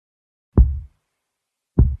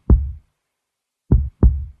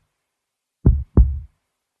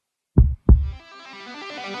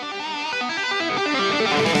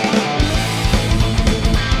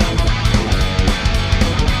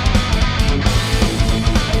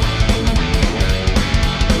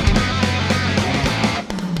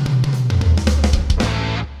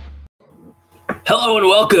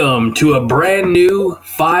Welcome to a brand new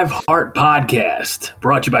Five Heart podcast,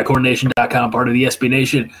 brought to you by CoordNation.com, part of the SB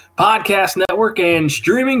Nation podcast network, and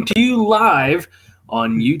streaming to you live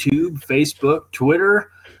on YouTube, Facebook,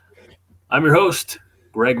 Twitter. I'm your host,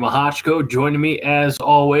 Greg Mahochko. Joining me, as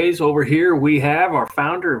always, over here we have our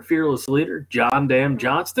founder and fearless leader, John Dam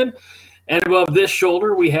Johnston. And above this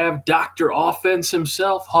shoulder, we have Dr. Offense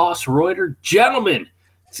himself, Hoss Reuter. Gentlemen,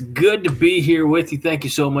 it's good to be here with you. Thank you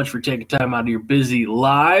so much for taking time out of your busy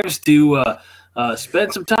lives to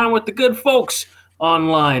spend some time with the good folks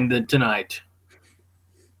online tonight.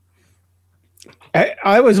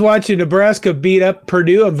 I was watching Nebraska beat up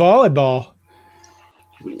Purdue in volleyball.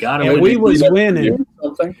 We got him. We was winning.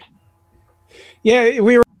 Yeah,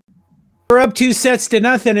 we were up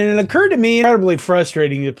 2-0, and it occurred to me incredibly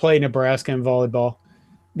frustrating to play Nebraska in volleyball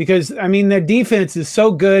because I mean the defense is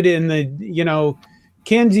so good in the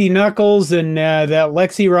Kenzie Knuckles and that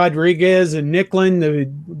Lexi Rodriguez and Nicklin,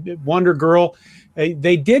 the Wonder Girl,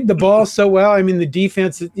 they dig the ball so well. I mean, the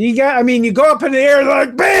defense, you go up in the air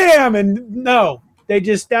like bam, and no, they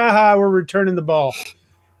just we're returning the ball.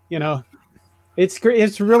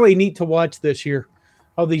 It's really neat to watch this year,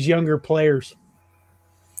 all these younger players.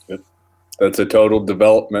 That's a total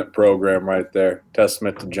development program right there.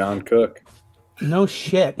 Testament to John Cook. No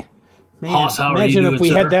shit, man. Hoss, how imagine are you if we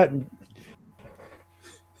doing, had that.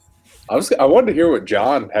 I wanted to hear what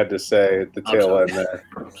John had to say at the tail end there.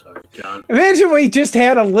 I'm sorry, John. Imagine we just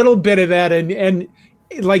had a little bit of that and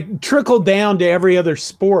like trickled down to every other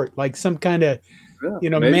sport, like some kind of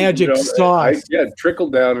magic sauce. Trickle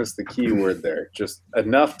down is the key word there. Just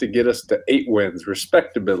enough to get us to 8 wins,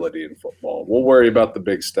 respectability in football. We'll worry about the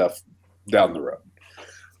big stuff down the road.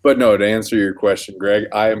 But no, to answer your question, Greg,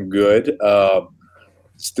 I am good.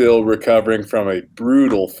 Still recovering from a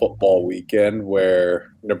brutal football weekend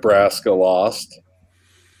where Nebraska lost,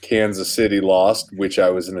 Kansas City lost, which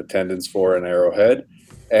I was in attendance for in Arrowhead,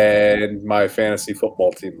 and my fantasy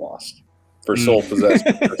football team lost for sole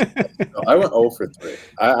possession. So I went 0 for 3.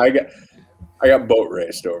 I got boat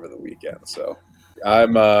raced over the weekend, so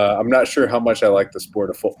I'm not sure how much I like the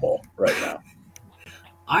sport of football right now.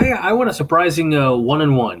 I went a surprising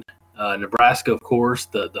 1-1. Nebraska, of course,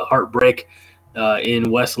 the heartbreak in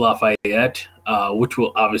West Lafayette, which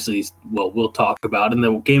we'll talk about. And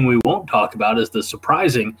the game we won't talk about is the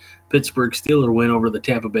surprising Pittsburgh Steelers win over the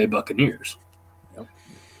Tampa Bay Buccaneers. Yep.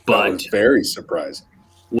 But that was very surprising.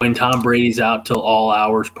 When Tom Brady's out till all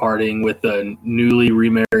hours partying with the newly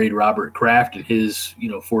remarried Robert Kraft and his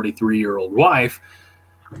 43-year-old wife.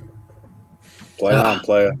 Play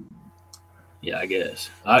on. Yeah, I guess.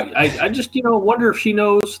 I just wonder if she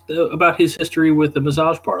knows about his history with the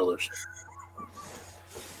massage parlors.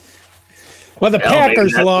 Well, the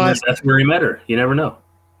Packers lost. That's where he met her. You never know.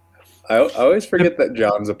 I always forget that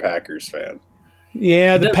John's a Packers fan.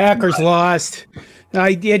 Yeah, the Packers lost.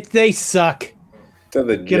 They suck. To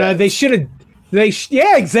the Jets. They should have.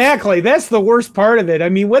 Yeah, exactly. That's the worst part of it. I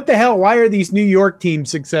mean, what the hell? Why are these New York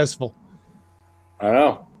teams successful? I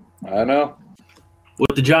know.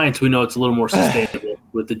 With the Giants, we know it's a little more sustainable.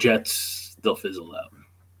 With the Jets, they'll fizzle out.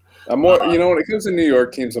 I'm more, when it comes to New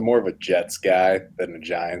York teams, I'm more of a Jets guy than a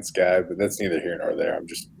Giants guy, but that's neither here nor there. I'm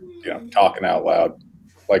just, talking out loud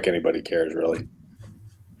like anybody cares, really.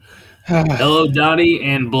 Hello, Dottie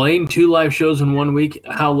and Blaine. 2 live shows in 1 week.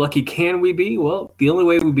 How lucky can we be? Well, the only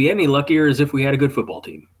way we'd be any luckier is if we had a good football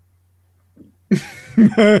team.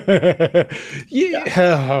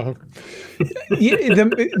 Yeah.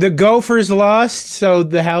 The Gophers lost, so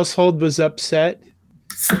the household was upset.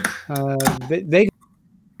 They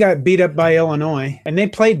got beat up by Illinois, and they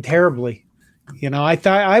played terribly.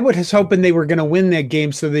 I was hoping they were going to win that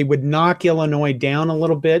game so they would knock Illinois down a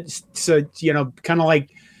little bit. So kind of like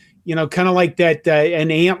that an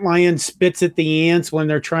antlion spits at the ants when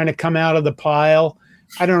they're trying to come out of the pile.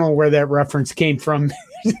 I don't know where that reference came from.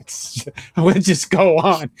 Let's just go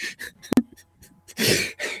on.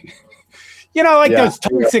 Those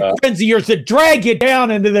toxic friends of yours that drag you down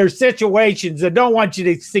into their situations and don't want you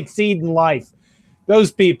to succeed in life.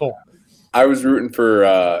 Those people. I was rooting for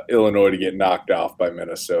Illinois to get knocked off by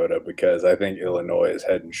Minnesota because I think Illinois is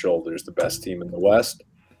head and shoulders the best team in the West.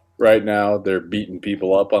 Right now, they're beating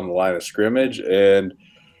people up on the line of scrimmage, and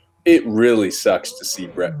it really sucks to see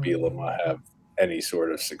Brett Bielema have any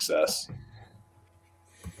sort of success.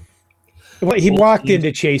 Well, he walked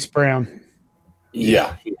into Chase Brown.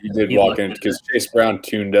 Yeah, he did walk in because Chase Brown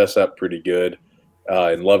tuned us up pretty good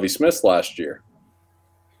in Lovie Smith last year.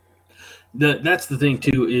 That's the thing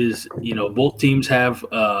too is both teams have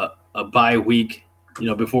a bye week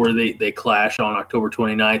before they clash on October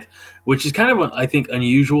 29th, which is kind of I think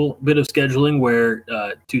unusual bit of scheduling where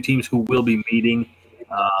 2 teams who will be meeting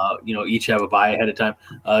each have a bye ahead of time.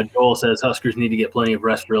 Joel says Huskers need to get plenty of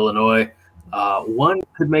rest for Illinois. One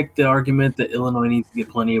could make the argument that Illinois needs to get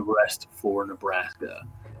plenty of rest for Nebraska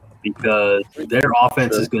because their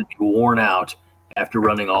offense is going to be worn out after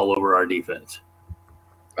running all over our defense.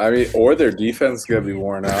 I mean, or their defense is going to be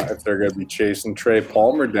worn out if they're going to be chasing Trey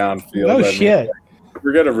Palmer downfield. Oh, shit.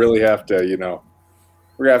 We're going to really have to, we're going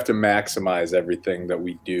to have to maximize everything that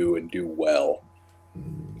we do and do well.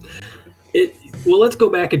 Well, let's go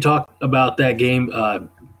back and talk about that game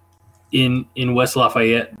in West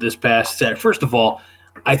Lafayette this past Saturday. First of all,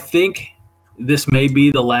 I think this may be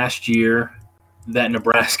the last year that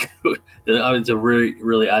Nebraska – it's a really,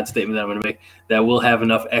 really odd statement that I'm going to make – that we'll have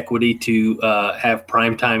enough equity to have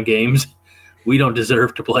primetime games. We don't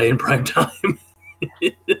deserve to play in primetime.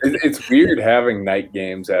 It's weird having night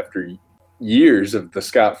games after years of the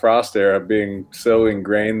Scott Frost era being so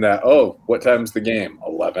ingrained that, what time's the game?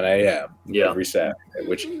 11 a.m. every Saturday,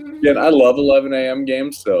 which, again, I love 11 a.m.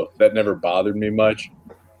 games, so that never bothered me much.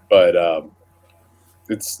 But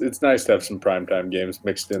it's nice to have some primetime games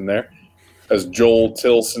mixed in there. As Joel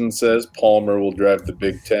Tilson says, Palmer will drive the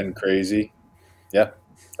Big Ten crazy. Yeah,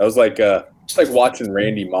 that was like just like watching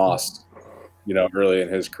Randy Moss, early in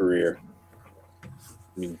his career.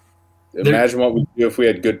 I mean, imagine what we'd do if we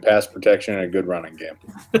had good pass protection and a good running game.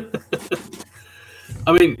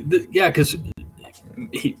 I mean, because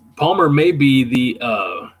Palmer may be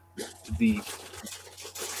the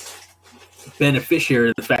beneficiary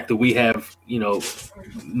of the fact that we have,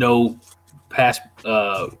 no pass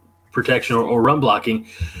protection or run blocking,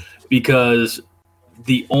 because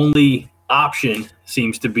the only option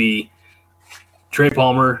seems to be Trey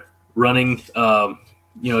Palmer running,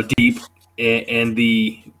 deep, and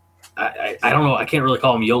the I don't know. I can't really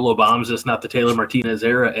call them YOLO bombs. It's not the Taylor Martinez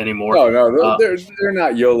era anymore. No, they're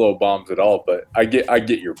not YOLO bombs at all. But I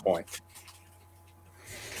get your point.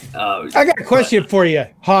 I got a question for you,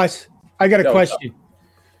 Haas. I got a question.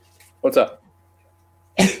 What's up?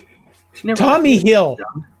 Tommy Hill.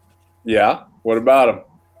 Yeah. What about him?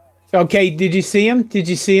 Okay. Did you see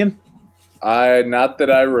him? Not that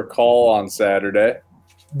I recall on Saturday.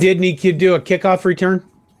 Didn't he do a kickoff return?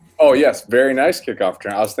 Oh yes, very nice kickoff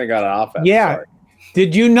return. I was thinking on offense. Yeah. Sorry.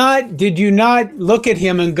 Did you not look at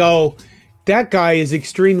him and go, that guy is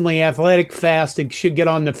extremely athletic, fast, and should get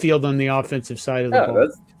on the field on the offensive side of the ball?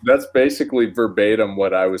 That's basically verbatim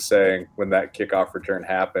what I was saying when that kickoff return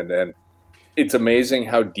happened. And it's amazing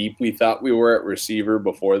how deep we thought we were at receiver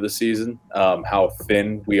before the season, how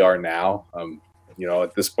thin we are now.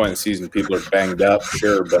 At this point in the season, people are banged up,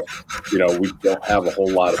 sure, but, we don't have a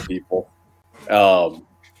whole lot of people.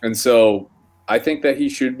 And so I think that he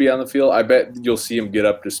should be on the field. I bet you'll see him get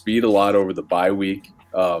up to speed a lot over the bye week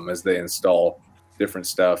as they install different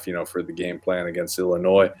stuff, for the game plan against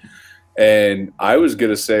Illinois. And I was going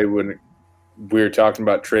to say when we were talking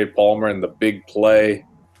about Trey Palmer and the big play,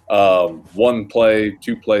 1 play,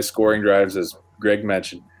 2 play scoring drives, as Greg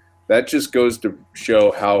mentioned, that just goes to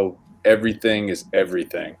show how everything is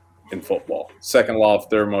everything in football. Second law of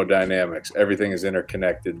thermodynamics, everything is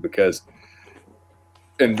interconnected because –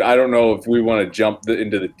 and I don't know if we want to jump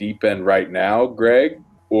into the deep end right now, Greg,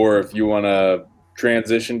 or if you want to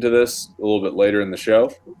transition to this a little bit later in the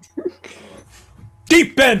show.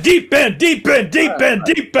 Deep end. Do you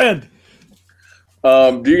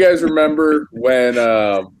guys remember when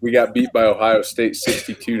we got beat by Ohio State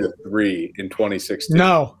 62-3 in 2016?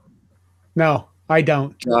 No, I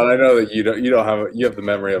don't. John, I know that you have the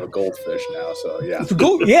memory of a goldfish now, so yeah.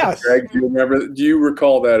 Yeah. Greg, do you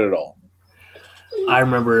recall that at all? I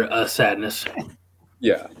remember sadness.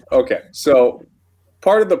 Yeah. Okay. So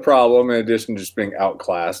part of the problem, in addition to just being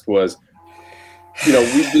outclassed, was, we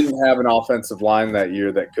didn't have an offensive line that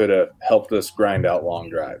year that could have helped us grind out long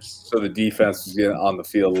drives. So the defense was getting on the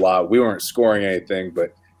field a lot. We weren't scoring anything,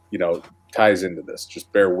 but, ties into this.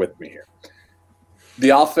 Just bear with me here. The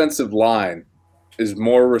offensive line is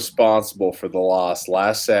more responsible for the loss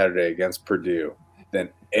last Saturday against Purdue than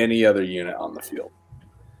any other unit on the field.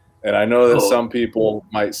 And I know that some people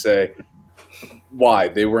might say, why?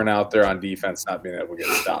 They weren't out there on defense not being able to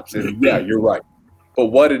get stops. And yeah, you're right.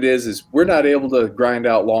 But what it is we're not able to grind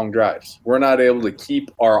out long drives. We're not able to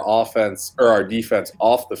keep our offense or our defense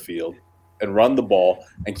off the field and run the ball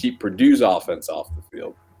and keep Purdue's offense off the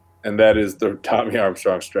field. And that is the Tommy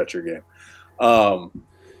Armstrong stretcher game.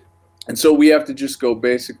 And so we have to just go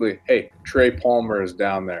basically, hey, Trey Palmer is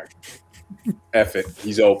down there. F it.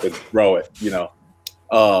 He's open. Throw it,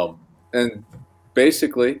 and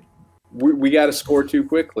basically, we got to score too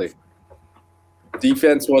quickly.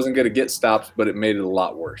 Defense wasn't going to get stops, but it made it a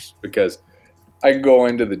lot worse because I can go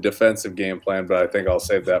into the defensive game plan, but I think I'll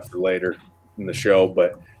save that for later. in the show.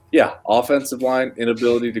 But, yeah, offensive line,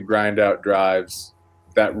 inability to grind out drives,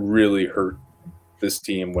 that really hurt this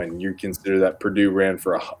team when you consider that Purdue ran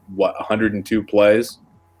for, 102 plays?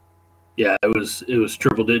 Yeah, it was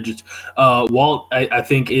triple digits. Walt, I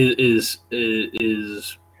think, is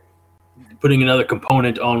putting another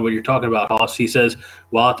component on what you're talking about, Hoss. He says,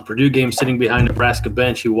 while at the Purdue game, sitting behind Nebraska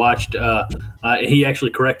bench, he watched. He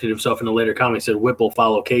actually corrected himself in a later comment. He said Whipple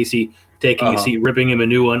follow Casey, taking a seat, ripping him a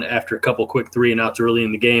new one after a couple quick 3-and-outs early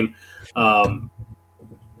in the game.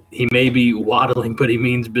 He may be waddling, but he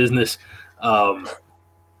means business. A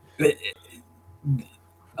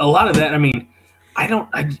lot of that, I mean,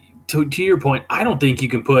 to your point, I don't think you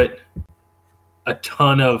can put a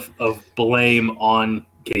ton of blame on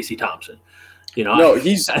Casey Thompson. No, I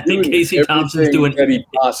think Casey Thompson's doing that he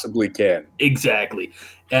possibly can. Exactly,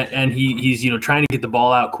 and he's trying to get the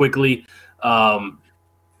ball out quickly, and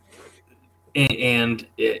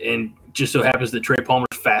just so happens that Trey Palmer's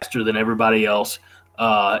faster than everybody else,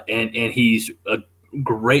 and he's a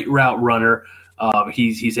great route runner.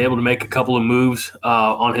 He's able to make a couple of moves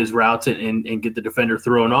on his routes and get the defender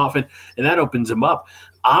thrown off, and that opens him up.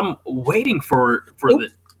 I'm waiting for the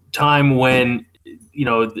time when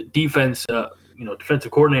the defense,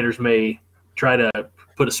 defensive coordinators may try to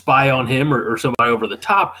put a spy on him or somebody over the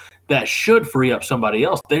top. That should free up somebody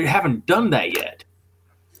else. They haven't done that yet.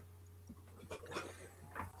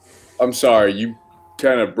 I'm sorry, you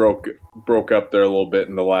kind of broke up there a little bit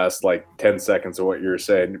in the last 10 seconds of what you were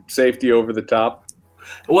saying. Safety over the top?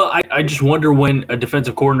 Well, I just wonder when a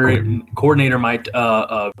defensive coordinator might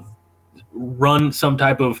run some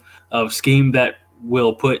type of scheme that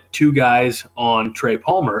will put two guys on Trey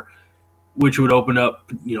Palmer, which would open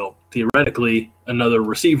up, theoretically another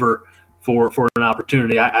receiver for an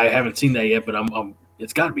opportunity. I haven't seen that yet, but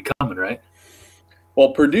it's got to be coming, right?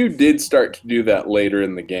 Well, Purdue did start to do that later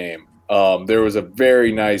in the game. There was a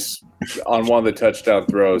very nice on one of the touchdown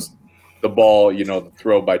throws. The ball, the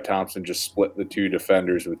throw by Thompson just split the two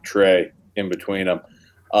defenders with Trey in between them.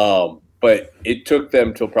 But it took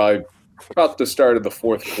them till probably about the start of the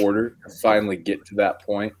fourth quarter to finally get to that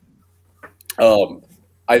point.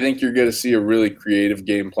 I think you're going to see a really creative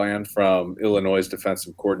game plan from Illinois'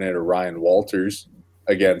 defensive coordinator Ryan Walters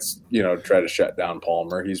against, try to shut down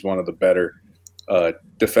Palmer. He's one of the better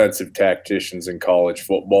defensive tacticians in college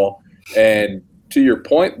football. And to your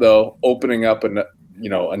point, though, opening up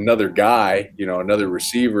another guy, another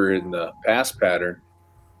receiver in the pass pattern,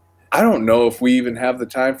 I don't know if we even have the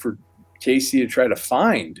time for Casey to try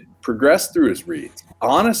to progress through his reads.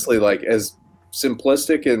 Honestly, as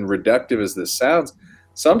simplistic and reductive as this sounds,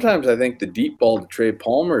 sometimes I think the deep ball to Trey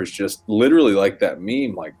Palmer is just literally like that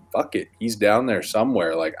meme, fuck it, he's down there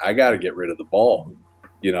somewhere. I got to get rid of the ball,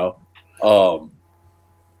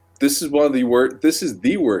 This is This is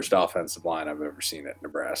the worst offensive line I've ever seen at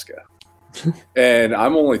Nebraska. And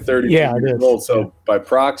I'm only 32 years old, so by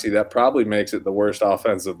proxy, that probably makes it the worst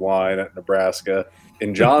offensive line at Nebraska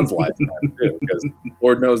in John's lifetime, too, because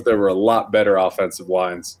Lord knows there were a lot better offensive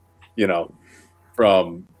lines,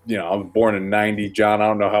 from, I was born in 90. John, I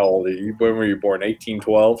don't know how old are you. When were you born?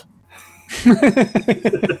 1812?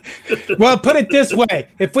 Well, put it this way.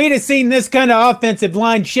 If we'd have seen this kind of offensive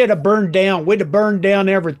line, shit have burned down. We'd have burned down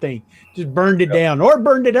everything. Just burned it down or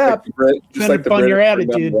burned it up. Depending upon your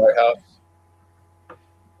attitude.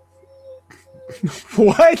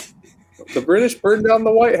 What? The British burned down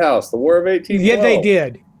the White House, the War of 1812. Yeah, they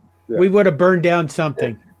did. Yeah. We would have burned down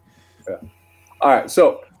something. Yeah. All right,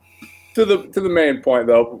 so to the main point,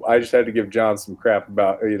 though, I just had to give John some crap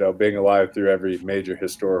about being alive through every major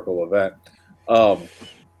historical event.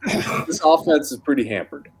 This offense is pretty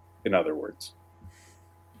hampered. In other words,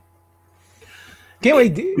 can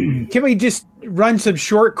we just run some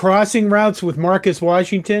short crossing routes with Marcus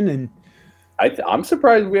Washington? And I'm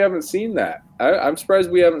surprised we haven't seen that. I'm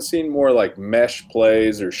surprised we haven't seen more mesh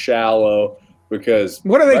plays or shallow, because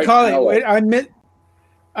what do they call it?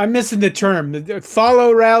 I'm missing the term. The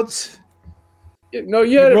follow routes. No,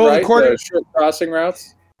 you had it right. The short crossing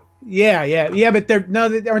routes. Yeah. But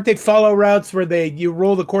aren't they follow routes where you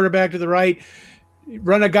roll the quarterback to the right,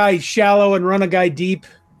 run a guy shallow and run a guy deep?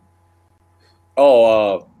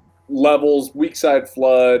 Oh, levels, weak side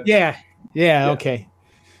flood. Yeah. Okay.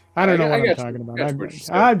 I don't know what I'm talking about.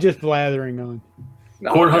 I'm just blathering on.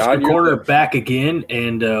 No, Cornhusker Corner back again,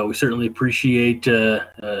 and we certainly appreciate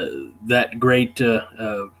that great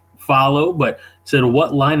follow. But said,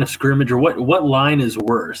 what line of scrimmage or what line is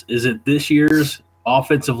worse? Is it this year's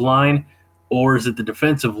offensive line, or is it the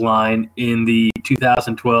defensive line in the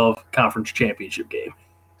 2012 conference championship game?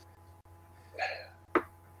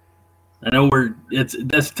 I know that's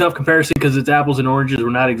a tough comparison because it's apples and oranges.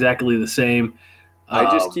 We're not exactly the same. I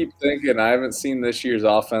just keep thinking I haven't seen this year's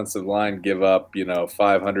offensive line give up,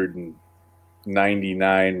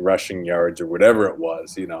 599 rushing yards or whatever it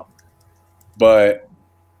was, But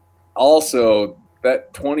also,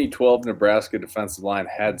 that 2012 Nebraska defensive line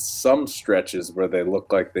had some stretches where they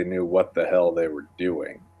looked like they knew what the hell they were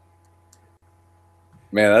doing.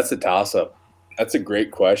 Man, that's a toss-up. That's a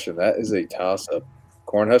great question. That is a toss-up.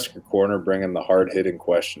 Cornhusker Corner bringing the hard-hitting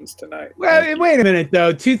questions tonight. Well, wait a minute,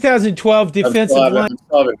 though. 2012 defensive line. I'm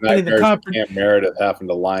still having nightmares of Cam Meredith having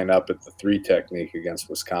to line up at the 3 technique against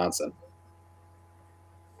Wisconsin.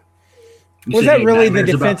 Was that really the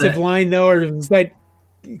defensive line, though, or was that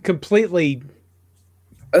completely?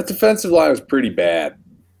 That defensive line was pretty bad.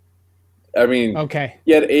 I mean, okay.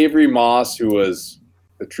 You had Avery Moss, who was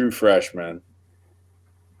a true freshman.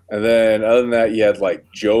 And then other than that, you had like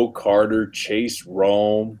Joe Carter, Chase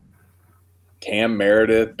Rome, Cam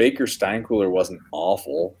Meredith. Baker Steinquiller wasn't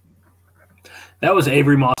awful. That was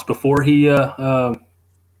Avery Moss before he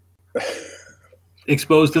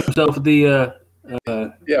exposed himself at the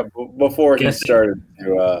before he started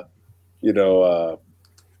to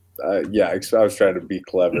I was trying to be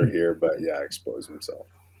clever here, but expose himself.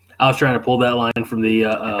 I was trying to pull that line from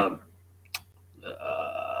the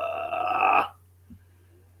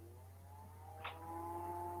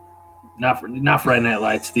not Friday Night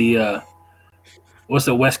Lights. The what's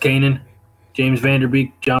the West Canaan, James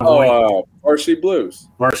Vanderbeek, John Voight. Varsity Blues.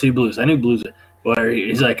 Varsity Blues. I knew Blues, where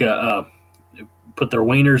he's like put their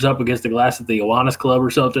wieners up against the glass at the Kiwanis Club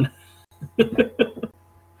or something.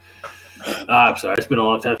 I'm sorry, it's been a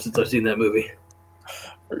long time since I've seen that movie.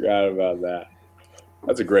 Forgot about that.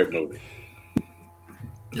 That's a great movie.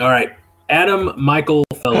 All right. Adam Michael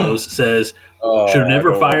Fellows says, should have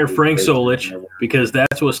never fired Frank Solich because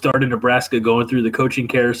that's what started Nebraska going through the coaching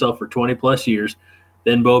carousel for 20-plus years.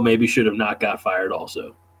 Then Bo maybe should have not got fired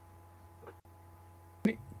also.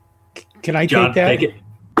 Can I John, take that? Take it.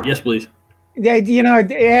 Yes, please. Yeah,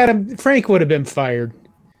 Adam, Frank would have been fired.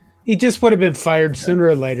 He just would have been fired sooner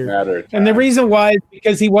or later. And the reason why is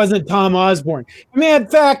because he wasn't Tom Osborne. I mean, in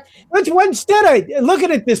fact, instead of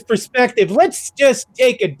looking at this perspective, let's just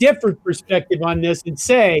take a different perspective on this and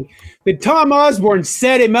say that Tom Osborne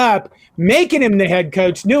set him up, making him the head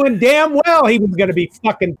coach, knowing damn well he was going to be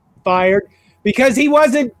fucking fired because he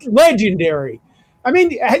wasn't legendary. I mean,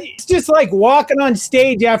 it's just like walking on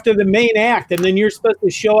stage after the main act and then you're supposed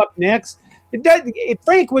to show up next.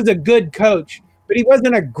 Frank was a good coach, but he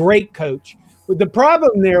wasn't a great coach. But the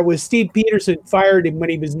problem there was Steve Peterson fired him when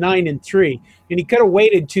he was 9-3, and he could have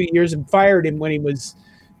waited 2 years and fired him when he was,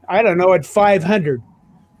 at 500.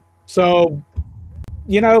 So,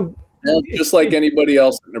 just like anybody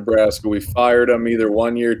else in Nebraska, we fired him either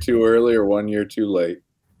 1 year too early or 1 year too late.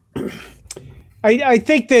 I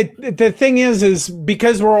think that the thing is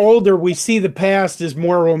because we're older, we see the past as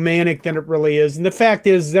more romantic than it really is. And the fact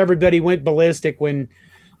is everybody went ballistic when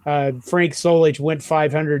Frank Solich went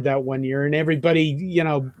 500 that 1 year, and everybody,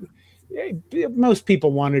 most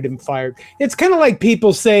people wanted him fired. It's kind of like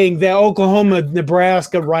people saying the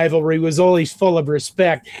Oklahoma-Nebraska rivalry was always full of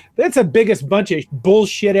respect. That's the biggest bunch of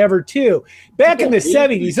bullshit ever, too. Back in the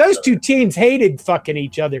 70s, those two teams hated fucking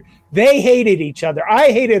each other. They hated each other.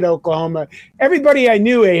 I hated Oklahoma. Everybody I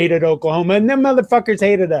knew hated Oklahoma, and them motherfuckers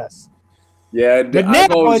hated us. Yeah, but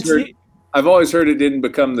I've always heard it didn't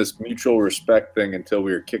become this mutual respect thing until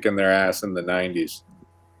we were kicking their ass in the 90s.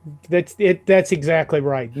 That's it. That's exactly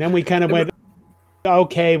right. And then we kind of went,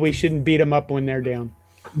 okay, we shouldn't beat them up when they're down.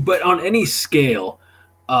 But on any scale,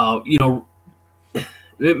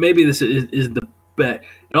 maybe this is the bet.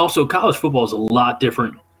 And also, college football is a lot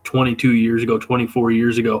different 22 years ago, 24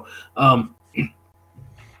 years ago.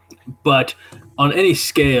 But on any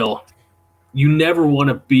scale, you never want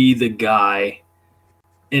to be the guy,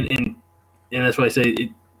 and that's why I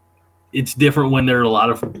say it's different when there are a lot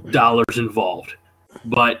of dollars involved.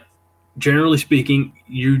 But generally speaking,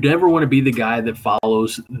 you never want to be the guy that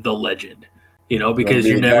follows the legend, because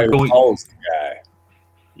you're never going. Follows the guy.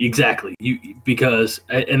 Exactly.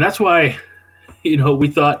 And that's why, we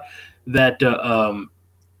thought that.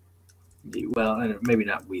 Well, maybe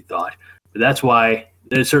not. We thought, but that's why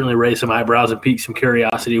it certainly raised some eyebrows and piqued some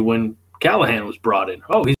curiosity when Callahan was brought in.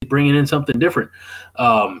 Oh, he's bringing in something different.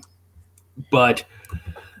 But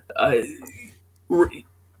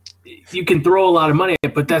you can throw a lot of money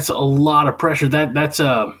at it, but that's a lot of pressure. That's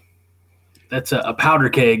a powder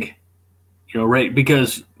keg, right?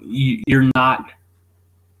 Because you're not,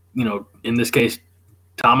 in this case,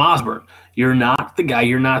 Tom Osborne. You're not the guy.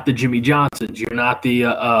 You're not the Jimmy Johnsons. You're not the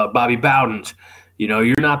Bobby Bowdens.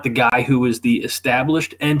 You're not the guy who is the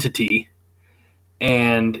established entity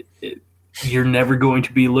and you're never going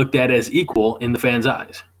to be looked at as equal in the fans'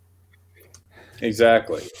 eyes.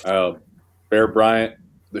 Exactly. Bear Bryant,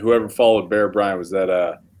 whoever followed Bear Bryant, was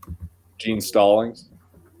that Gene Stallings?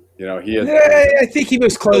 He had. Yeah, I think he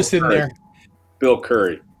was close in there. Bill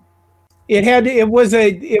Curry. It was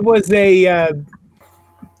a.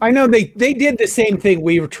 I know they did the same thing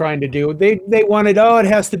we were trying to do. They wanted, it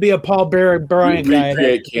has to be a Paul Bryant guy.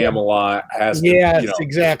 Recreate Camelot. Exactly.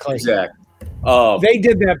 Exactly. They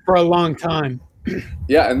did that for a long time.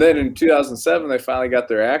 Yeah, and then in 2007, they finally got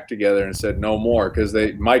their act together and said no more because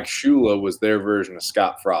Mike Shula was their version of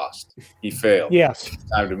Scott Frost. He failed. Yes. It's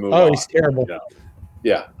time to move on. Oh, he's terrible.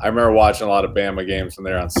 Yeah, I remember watching a lot of Bama games when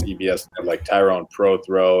they're on CBS, like Tyrone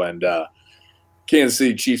Prothro and Kansas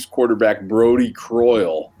City Chiefs quarterback Brody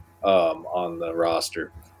Croyle on the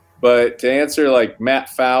roster. But to answer like Matt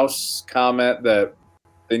Faust's comment that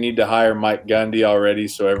they need to hire Mike Gundy already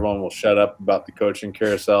so everyone will shut up about the coaching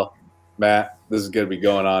carousel, Matt, this is going to be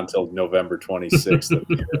going on until November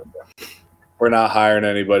 26th. We're not hiring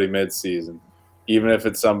anybody midseason. Even if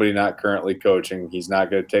it's somebody not currently coaching, he's not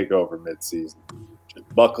going to take over midseason. Just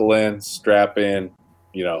buckle in, strap in,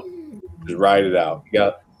 just ride it out. You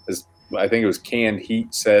got, I think it was Canned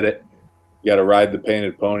Heat said it. You got to ride the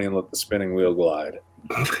painted pony and let the spinning wheel glide.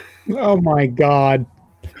 Oh my God!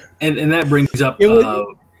 And that brings up.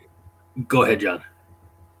 Go ahead, John.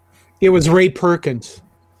 It was Ray Perkins.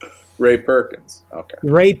 Ray Perkins. Okay.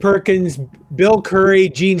 Ray Perkins, Bill Curry,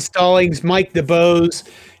 Gene Stallings, Mike DeBose,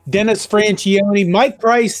 Dennis Franchione. Mike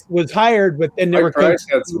Price was hired, but then Mike Price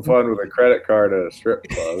had some fun with a credit card at a strip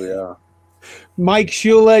club. Yeah. Mike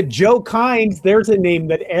Shula, Joe Kynes. There's a name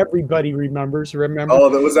that everybody remembers. Remember? Oh,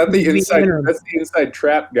 was that the inside? That's the inside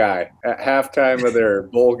trap guy at halftime of their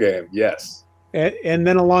bowl game. Yes. And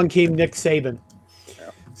then along came Nick Saban. Yeah.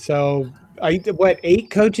 So, 8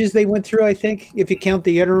 coaches they went through? I think, if you count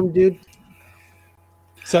the interim dude.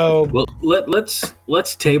 So, well,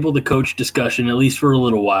 let's table the coach discussion at least for a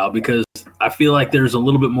little while because I feel like there's a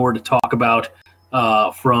little bit more to talk about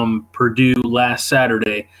from Purdue last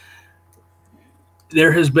Saturday.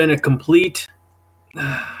 There has been a complete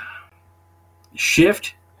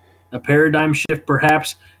shift, a paradigm shift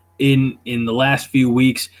perhaps in the last few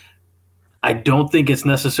weeks. I don't think it's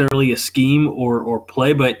necessarily a scheme or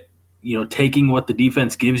play, but taking what the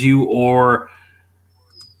defense gives you or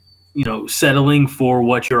settling for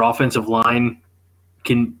what your offensive line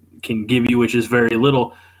can give you, which is very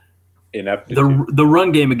little. Ineptitude. The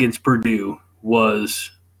run game against Purdue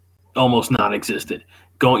was almost non-existent.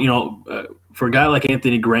 For a guy like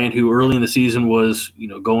Anthony Grant, who early in the season was,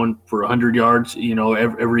 going for 100 yards,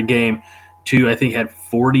 every game, to I think had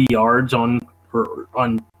 40 yards on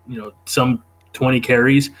some 20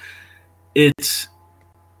 carries. It's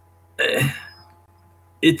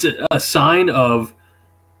a sign of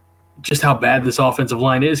just how bad this offensive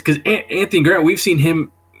line is. Because Anthony Grant, we've seen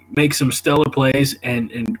him make some stellar plays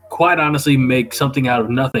and quite honestly make something out of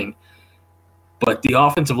nothing. But the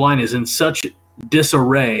offensive line is in such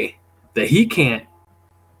disarray that he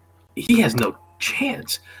has no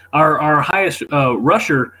chance. Our highest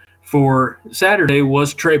rusher for Saturday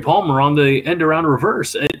was Trey Palmer on the end around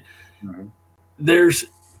reverse. There's,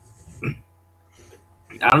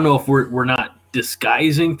 I don't know if we're not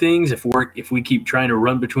disguising things, if we keep trying to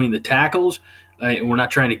run between the tackles, and we're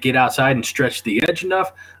not trying to get outside and stretch the edge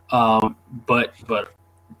enough. But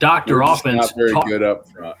Dr. Offense not very good up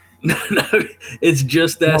front. It's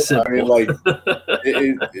just that simple. I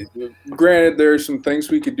mean, granted, there are some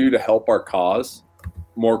things we could do to help our cause.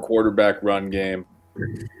 More quarterback run game,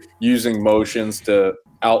 using motions to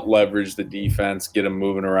out-leverage the defense, get them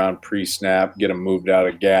moving around pre-snap, get them moved out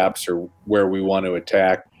of gaps or where we want to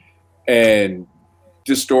attack, and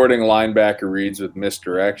distorting linebacker reads with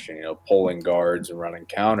misdirection, pulling guards and running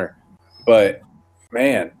counter. But,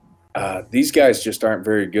 man, these guys just aren't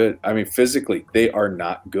very good. I mean, physically, they are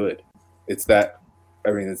not good. It's that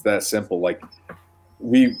simple. Like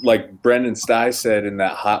Brendan Sty said in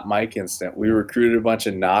that hot mic incident, we recruited a bunch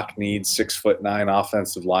of knock-kneed 6'9"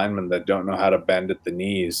 offensive linemen that don't know how to bend at the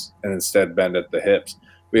knees and instead bend at the hips.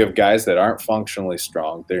 We have guys that aren't functionally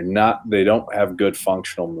strong. They don't have good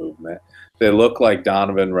functional movement. They look like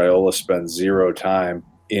Donovan Raiola spends zero time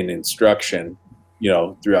in instruction,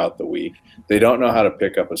 throughout the week. They don't know how to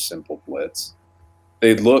pick up a simple blitz.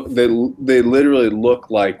 They literally look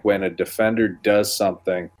like when a defender does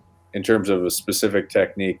something in terms of a specific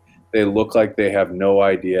technique, they look like they have no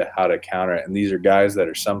idea how to counter it. And these are guys that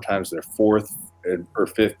are sometimes their 4th or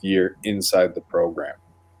 5th year inside the program.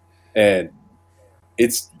 And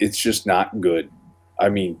it's just not good. I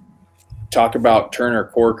mean, talk about Turner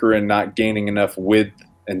Corcoran not gaining enough width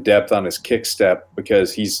and depth on his kick step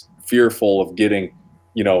because he's fearful of getting,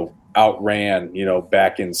 outran,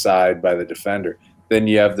 back inside by the defender. Then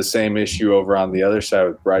you have the same issue over on the other side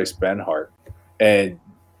with Bryce Benhart. And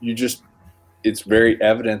it's very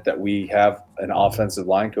evident that we have an offensive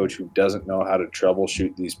line coach who doesn't know how to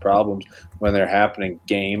troubleshoot these problems when they're happening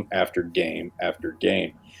game after game after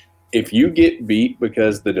game. If you get beat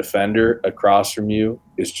because the defender across from you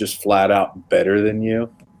is just flat out better than you,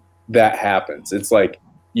 that happens. It's like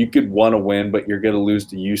you could want to win, but you're going to lose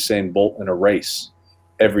to Usain Bolt in a race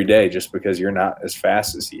every day just because you're not as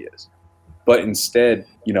fast as he is. But instead,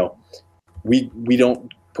 we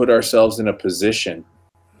don't put ourselves in a position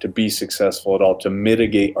to be successful at all, to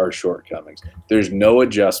mitigate our shortcomings. There's no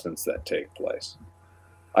adjustments that take place.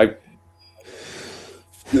 I'm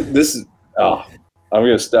going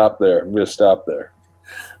to stop there.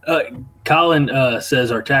 Colin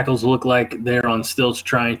says our tackles look like they're on stilts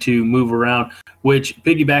trying to move around, which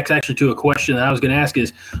piggybacks actually to a question that I was going to ask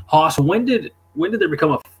is, Hoss, when did there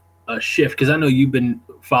become a shift? Because I know you've been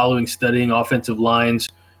studying offensive lines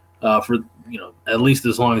for at least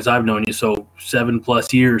as long as I've known you, so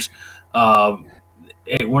 7+ years.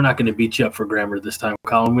 Hey, we're not going to beat you up for grammar this time,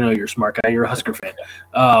 Colin. We know you're a smart guy. You're a Husker fan. It's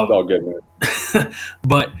all good, man.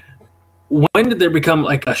 But when did there become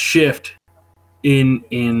like a shift in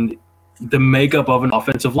the makeup of an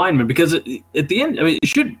offensive lineman? Because at the end, it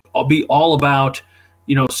should be all about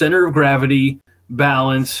center of gravity,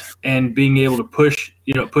 balance, and being able to push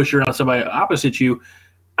around somebody opposite you.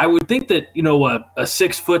 I would think that a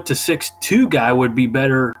 6 foot to 6'2" guy would be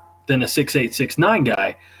better than a 6'8", 6'9"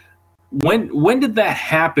 guy. When did that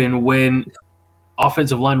happen? When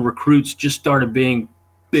offensive line recruits just started being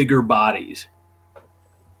bigger bodies?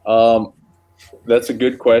 That's a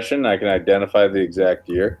good question. I can identify the exact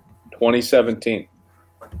year. 2017.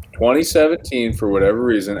 2017, for whatever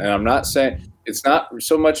reason, and I'm not saying it's not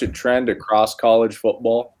so much a trend across college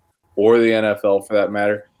football or the NFL for that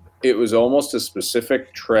matter. It was almost a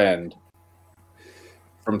specific trend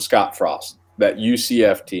from Scott Frost, that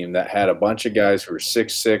UCF team that had a bunch of guys who were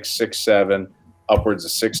 6'6", 6'7", upwards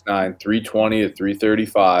of 6'9", 320 to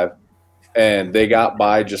 335, and they got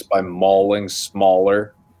by just by mauling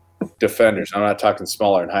smaller defenders. I'm not talking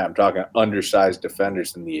smaller in height. I'm talking undersized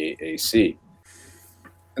defenders in the AAC.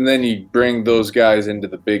 And then you bring those guys into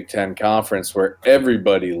the Big Ten Conference where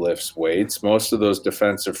everybody lifts weights. Most of those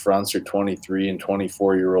defensive fronts are 23 and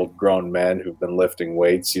 24-year-old grown men who've been lifting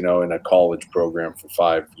weights, in a college program for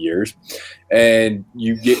 5 years. And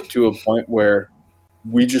you get to a point where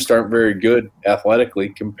we just aren't very good athletically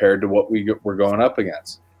compared to what we're going up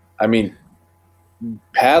against.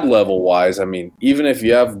 Pad level wise, even if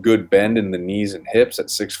you have good bend in the knees and hips at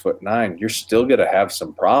 6'9", you're still going to have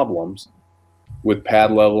some problems with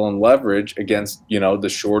pad level and leverage against, the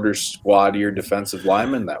shorter, squattier defensive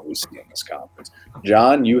linemen that we see in this conference.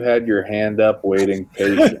 John, you had your hand up waiting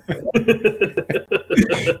patiently.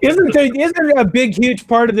 Isn't a big, huge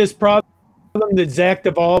part of this problem that Zach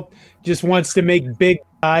Duvall just wants to make big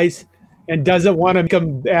guys and doesn't want to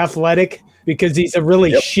become athletic because he's a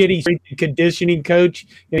really shitty strength and conditioning coach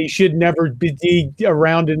and he should never be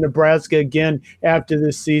around in Nebraska again after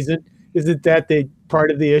this season? Isn't that the part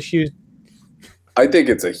of the issue? I think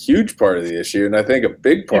it's a huge part of the issue, and I think a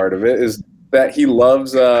big part of it is that he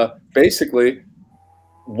loves basically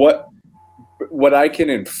what I can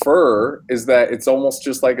infer is that it's almost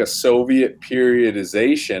just like a Soviet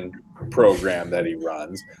periodization program that he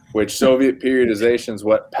runs, which Soviet periodization is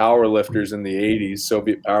what powerlifters in the 80s,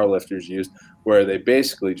 Soviet powerlifters used, where they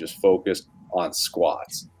basically just focused on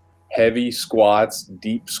squats. Heavy squats,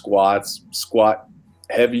 deep squats, squat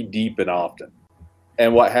heavy, deep, and often.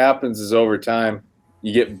 And what happens is over time,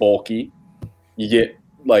 you get bulky, you get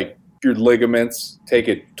like your ligaments take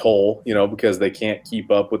a toll, because they can't keep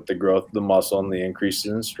up with the growth of the muscle and the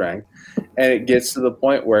increases in strength. And it gets to the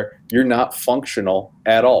point where you're not functional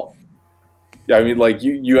at all.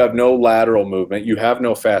 You have no lateral movement. You have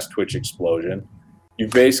no fast twitch explosion. You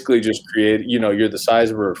basically just create, you're the size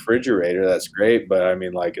of a refrigerator. That's great. But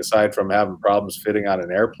aside from having problems fitting on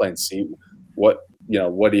an airplane seat, what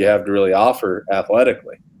do you have to really offer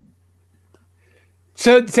athletically?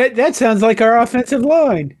 So that sounds like our offensive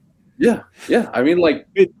line. Yeah.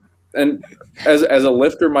 And as a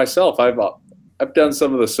lifter myself, I've done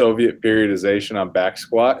some of the Soviet periodization on back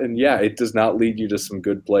squat, and it does not lead you to some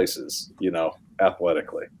good places,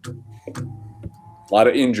 athletically. A lot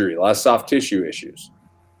of injury, a lot of soft tissue issues.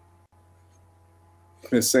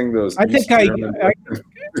 Missing those. I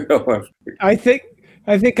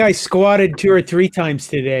think I squatted 2 or 3 times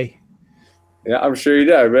today. Yeah, I'm sure you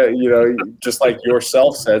did. I bet, just like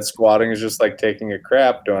yourself said, squatting is just like taking a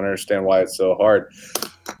crap. Don't understand why it's so hard.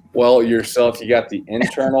 Well, yourself, you got the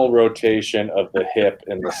internal rotation of the hip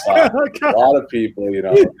and the side. A lot of people, they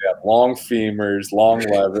have long femurs, long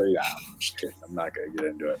lever. Yeah, I'm just kidding. I'm not going to get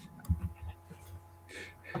into it.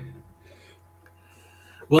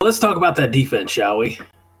 Well, let's talk about that defense, shall we?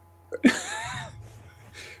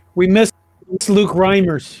 We missed Luke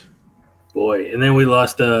Reimers. Boy, and then we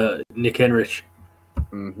lost Nick Henrich.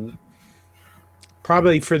 Mm-hmm.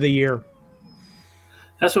 Probably for the year.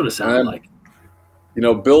 That's what it sounded like.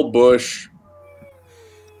 Bill Busch,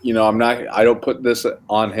 I don't put this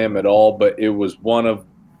on him at all, but it was one of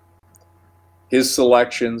his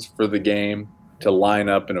selections for the game to line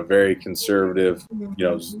up in a very conservative,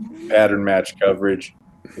 pattern match coverage,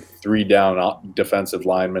 3 down defensive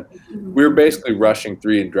linemen. We were basically rushing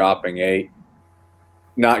 3 and dropping 8,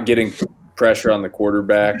 not getting pressure on the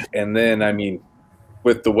quarterback. And then,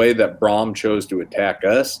 with the way that Braum chose to attack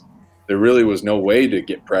us, there really was no way to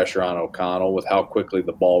get pressure on O'Connell with how quickly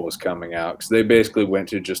the ball was coming out, because they basically went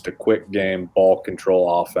to just a quick game, ball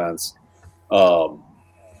control offense,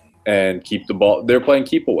 and keep the ball. They're playing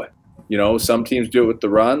keep away. Some teams do it with the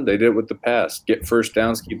run. They did it with the pass. Get first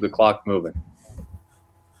downs, keep the clock moving.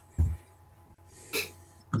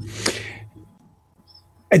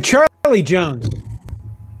 And Charlie Jones,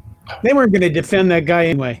 they weren't going to defend that guy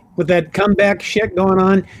anyway. With that comeback shit going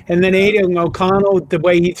on, and then Aidan O'Connell, the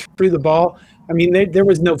way he threw the ball, there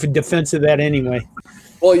was no defense of that anyway.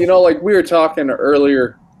 Well, like we were talking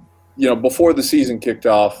earlier, before the season kicked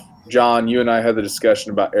off, John, you and I had the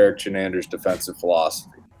discussion about Eric Chenander's defensive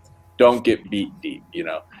philosophy. Don't get beat deep,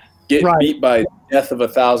 Get beat by death of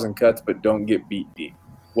 1,000 cuts, but don't get beat deep.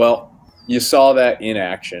 Well, you saw that in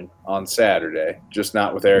action on Saturday, just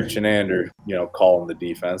not with Eric Chenander, calling the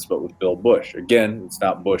defense, but with Bill Busch. Again, it's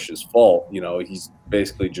not Busch's fault. He's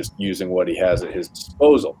basically just using what he has at his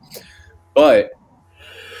disposal. But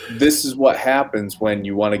this is what happens when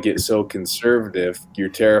you want to get so conservative. You're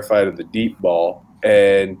terrified of the deep ball,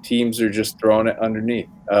 and teams are just throwing it underneath.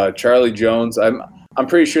 Charlie Jones, I'm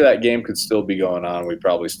pretty sure that game could still be going on. We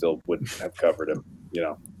probably still wouldn't have covered him,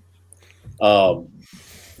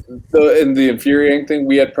 And the infuriating thing,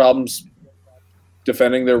 we had problems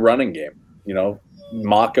defending their running game.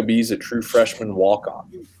 Maccabee's a true freshman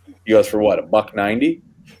walk-on. He goes for what, $190?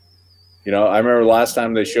 I remember last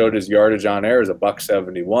time they showed his yardage on air is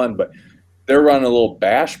 $171, but they're running a little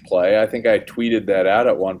bash play. I think I tweeted that out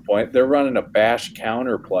at one point. They're running a bash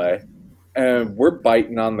counter play, and we're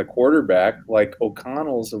biting on the quarterback like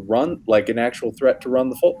O'Connell's an actual threat to run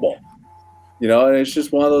the football. And it's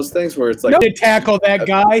just one of those things where it's like to tackle that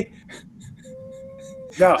guy.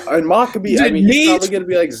 Yeah, and Maccabee, he's probably going to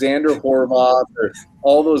be like Xander Horvath or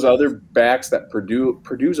all those other backs that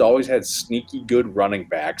Purdue's always had sneaky good running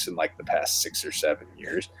backs in like the past 6 or 7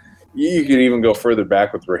 years. You could even go further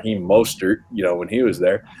back with Raheem Mostert, when he was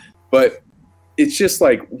there. But it's just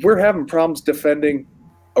like we're having problems defending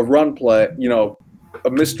a run play, a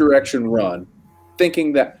misdirection run,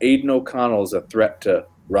 thinking that Aidan O'Connell is a threat to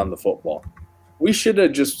run the football. We should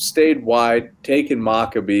have just stayed wide, taken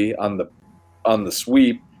Maccabee on the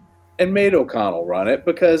sweep, and made O'Connell run it,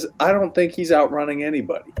 because I don't think he's outrunning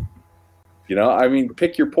anybody.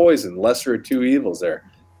 Pick your poison. Lesser of two evils there.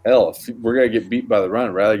 Hell, if we're going to get beat by the run,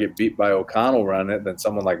 I'd rather get beat by O'Connell running it than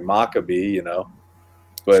someone like Maccabee,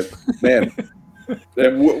 But, man,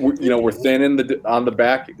 we're thin in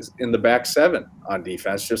the back 7 on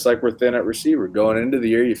defense, just like we're thin at receiver. Going into the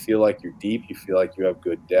year, you feel like you're deep. You feel like you have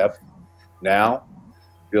good depth. Now,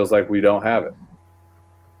 feels like we don't have it.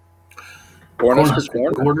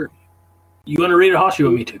 Corner. You want to read it, Hoss? You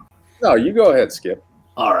want me to? No, you go ahead, Skip.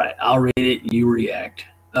 All right, I'll read it. You react.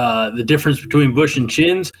 The difference between Busch and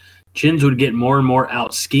Chins would get more and more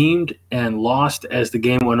out-schemed and lost as the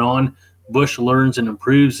game went on. Busch learns and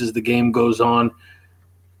improves as the game goes on.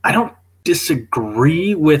 I don't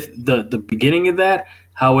disagree with the beginning of that.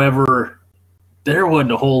 However, there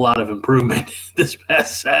wasn't a whole lot of improvement this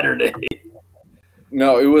past Saturday.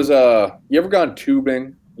 No, it was you ever gone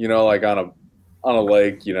tubing, like on a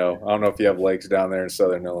lake, I don't know if you have lakes down there in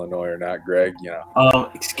southern Illinois or not, Greg,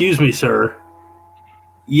 Excuse me, sir.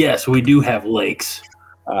 Yes, we do have lakes.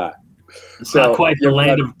 It's not quite the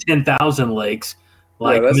land of 10,000 lakes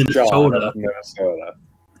like Minnesota.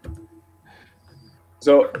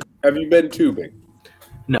 So, have you been tubing?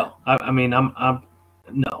 No. I'm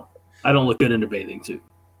no. I don't look good in a bathing suit.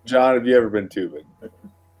 John, have you ever been tubing?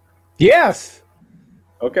 Yes.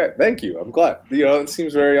 Okay, thank you. I'm glad. It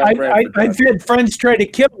seems very on brand. I've had friends try to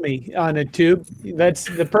kill me on a tube. That's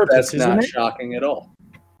the purpose, That's isn't not it? shocking at all.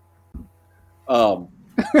 When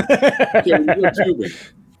you go tubing,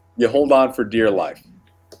 you hold on for dear life.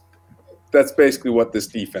 That's basically what this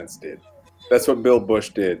defense did. That's what Bill Bush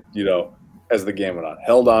did, as the game went on.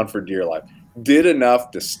 Held on for dear life. Did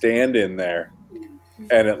enough to stand in there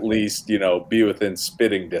and at least, be within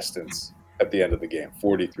spitting distance at the end of the game,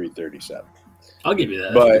 43-37. I'll give you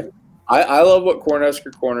that. But I love what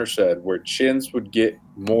Cornhusker Corner said, where Chins would get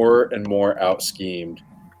more and more out-schemed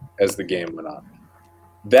as the game went on.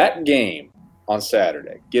 That game on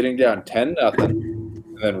Saturday, getting down 10-0,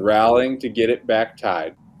 and then rallying to get it back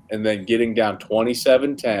tied, and then getting down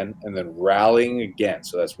 27-10, and then rallying again.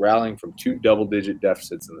 So that's rallying from 2 double-digit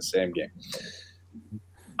deficits in the same game.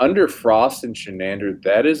 Under Frost and Shenander,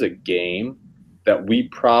 that is a game that we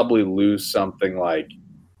probably lose something like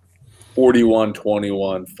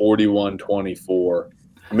 41-21, 41-24,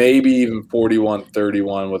 maybe even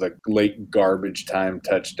 41-31 with a late garbage time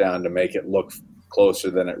touchdown to make it look closer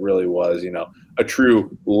than it really was. A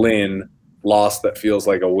true Lynn loss that feels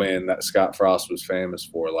like a win that Scott Frost was famous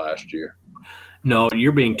for last year. No,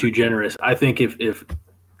 you're being too generous. I think if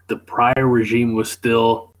the prior regime was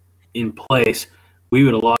still in place, we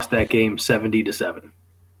would have lost that game 70-7.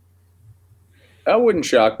 That wouldn't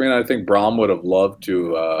shock me, and I think Braum would have loved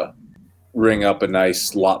to ring up a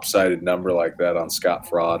nice lopsided number like that on Scott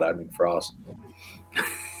Frost.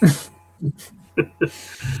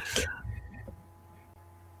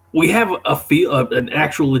 We have an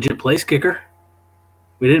actual legit place kicker.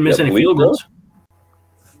 We didn't miss any field goals.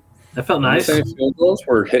 That felt nice. Any field goals?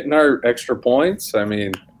 We're hitting our extra points. I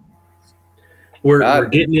mean, we're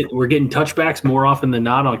getting it. We're getting touchbacks more often than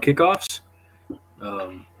not on kickoffs.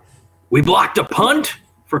 We blocked a punt,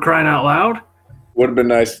 for crying out loud. Would have been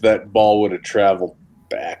nice if that ball would have traveled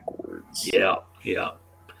backwards. Yeah.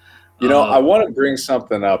 I want to bring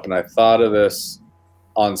something up, and I thought of this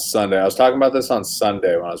on Sunday. I was talking about this on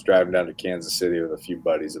Sunday when I was driving down to Kansas City with a few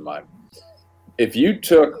buddies of mine. If you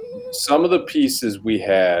took some of the pieces we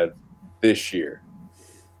had this year,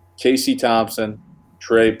 Casey Thompson,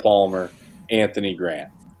 Trey Palmer, Anthony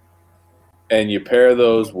Grant, and you pair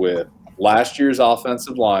those with last year's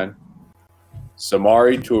offensive line,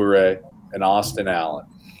 Samari Toure, and Austin Allen,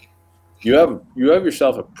 you have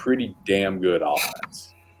yourself a pretty damn good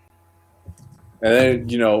offense. And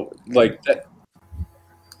then, like that,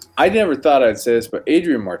 I never thought I'd say this, but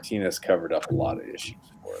Adrian Martinez covered up a lot of issues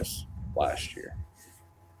for us last year.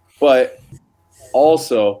 But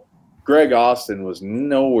also, Greg Austin was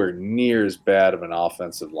nowhere near as bad of an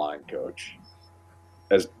offensive line coach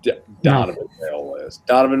as Donovan Rail is.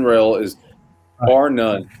 Donovan Rail is, bar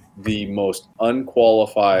none, the most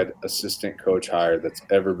unqualified assistant coach hire that's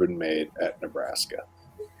ever been made at Nebraska.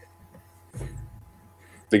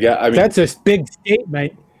 The guy, that's a big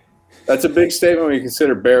statement. That's a big statement when you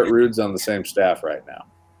consider Barrett Rude's on the same staff right now.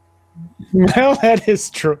 Well, that is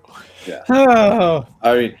true. Yeah. Oh.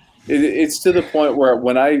 I mean, it's to the point where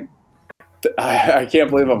when I can't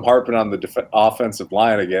believe I'm harping on the offensive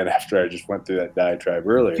line again after I just went through that diatribe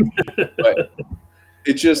earlier. But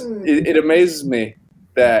it amazes me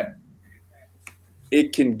that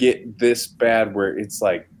it can get this bad where it's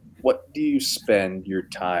like, what do you spend your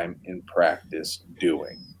time in practice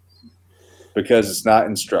doing? Because it's not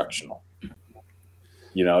instructional.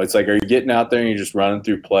 It's like, are you getting out there and you're just running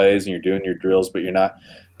through plays and you're doing your drills, but you're not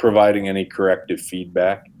providing any corrective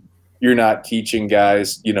feedback? You're not teaching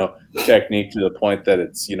guys, technique to the point that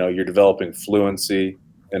it's, you're developing fluency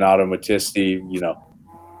and automaticity,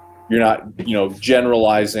 You're not,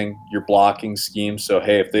 generalizing your blocking scheme. So,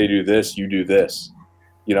 hey, if they do this, you do this.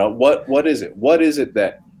 What is it? What is it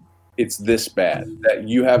that it's this bad that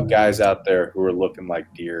you have guys out there who are looking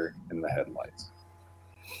like deer in the headlights?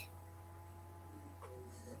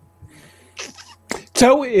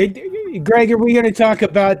 So, Greg, are we going to talk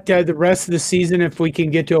about the rest of the season if we can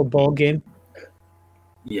get to a bowl game?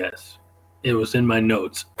 Yes. It was in my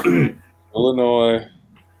notes. Illinois.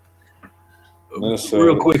 Minnesota.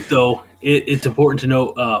 Real quick, though, it's important to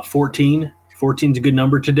note 14. 14 is a good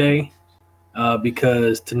number today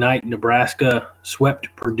because tonight Nebraska swept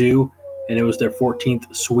Purdue, and it was their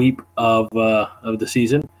 14th sweep of the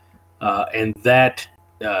season. And that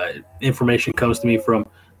information comes to me from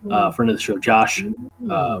a friend of the show, Josh,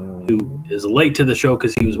 who is late to the show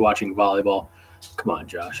because he was watching volleyball. Come on,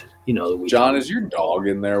 Josh. You know that we. John, is your dog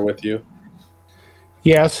in there with you?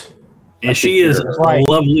 Yes. And she is a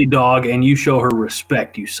lovely dog, and you show her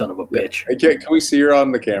respect, you son of a bitch. Hey, can we see her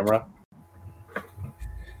on the camera?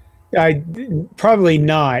 Probably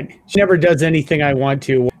not. She never does anything I want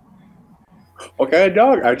to. What kind of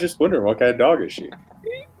dog? I just wonder, what kind of dog is she?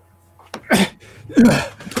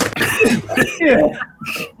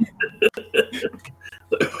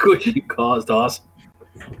 Look what she caused, Austin.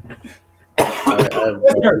 I have no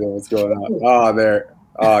idea what's going on. Oh, there.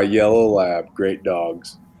 Oh, yellow lab. Great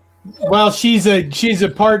dogs. Well, she's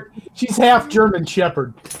half German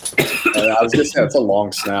Shepherd, I was just saying, that's a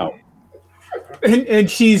long snout. and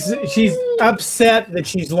she's upset that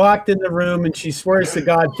she's locked in the room, and she swears to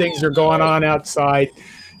God things are going on outside,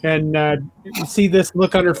 and you see this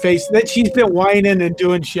look on her face that she's been whining and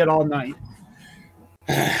doing shit all night.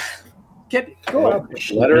 Go out.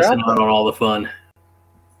 Let her Missing out. out on all the fun.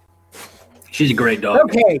 She's a great dog.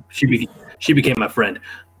 Okay. She became my friend.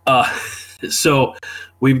 So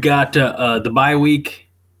we've got the bye week,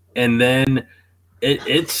 and then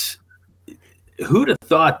it's who'd have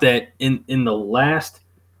thought that in the last,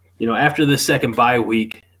 after the second bye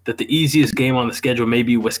week, that the easiest game on the schedule may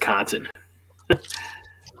be Wisconsin.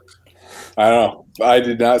 I don't know. I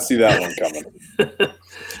did not see that one coming.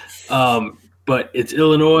 But it's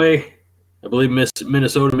Illinois, I believe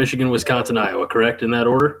Minnesota, Michigan, Wisconsin, Iowa, correct in that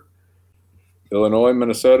order? Illinois,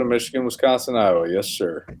 Minnesota, Michigan, Wisconsin, Iowa. Yes,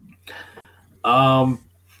 sir. I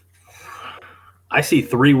see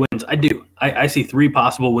 3 wins. I do. I see 3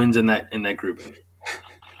 possible wins in that group.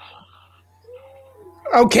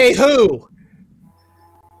 Okay, who?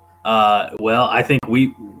 Well, I think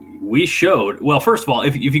we showed. Well, first of all,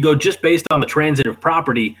 if you go just based on the transitive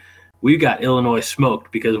property, we got Illinois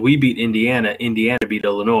smoked because we beat Indiana. Indiana beat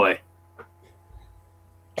Illinois,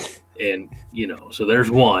 and so there's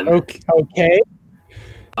one. Okay.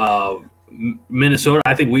 Minnesota.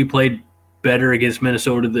 I think we played better against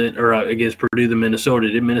Minnesota against Purdue than Minnesota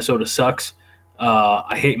did. Minnesota sucks.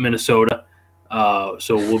 I hate Minnesota.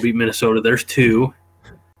 So we'll beat Minnesota. There's 2.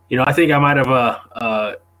 I think I might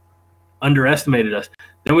have underestimated us.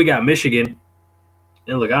 Then we got Michigan.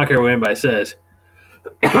 And look, I don't care what anybody says.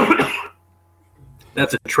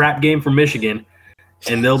 That's a trap game for Michigan,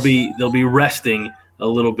 and they'll be resting a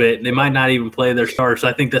little bit. They might not even play their starters. So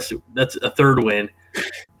I think that's a 3rd win.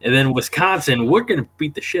 And then Wisconsin, we're going to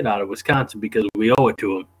beat the shit out of Wisconsin because we owe it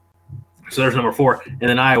to them. So there's number 4. And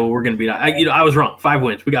then Iowa, we're going to beat. I was wrong. 5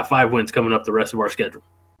 wins. We got 5 wins coming up the rest of our schedule.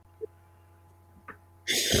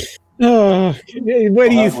 What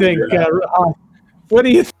do you think? What do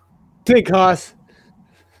you think, Haas?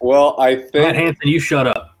 Well, I Matt think Hansen, you shut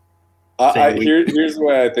up. here's the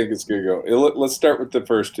way I think it's going to go. Let's start with the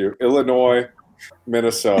first 2. Illinois,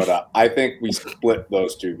 Minnesota. I think we split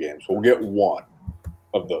those 2 games. We'll get one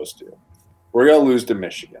of those 2. We're going to lose to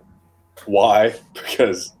Michigan. Why?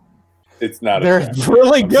 Because it's not. They're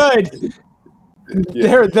really good.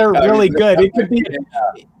 Yeah. They're really good. It could be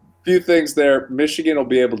a few things there. Michigan will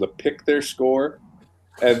be able to pick their score,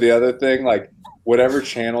 and the other thing, like whatever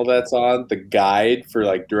channel that's on, the guide for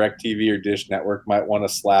like DirecTV or Dish Network might want to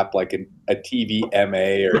slap like a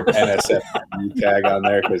TVMA or NSFW tag on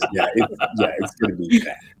there because it's going to be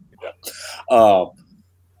bad.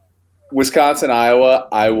 Wisconsin, Iowa,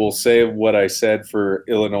 I will say what I said for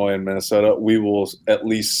Illinois and Minnesota. We will at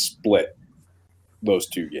least split those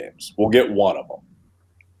 2 games. We'll get one of them.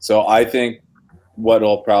 So I think what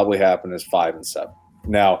will probably happen is 5 and 7.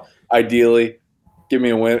 Now, ideally, give me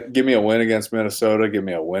a win. Give me a win against Minnesota. Give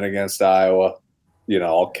me a win against Iowa.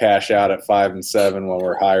 I'll cash out at 5 and 7 when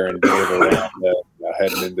we're hiring Dave around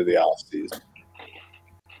heading into the offseason.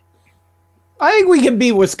 I think we can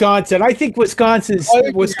beat Wisconsin. I think Wisconsin.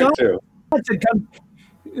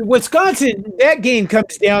 That game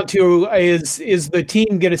comes down to is the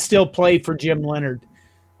team going to still play for Jim Leonhard?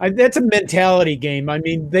 That's a mentality game. I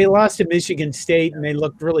mean, they lost to Michigan State and they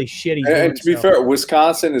looked really shitty. And to be fair,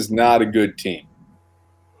 Wisconsin is not a good team.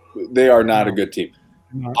 They are not a good team.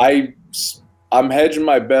 No. I'm hedging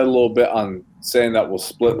my bet a little bit on saying that we'll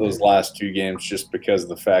split those last 2 games just because of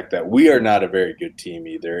the fact that we are not a very good team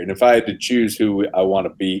either. And if I had to choose who I want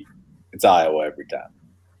to beat, it's Iowa every time.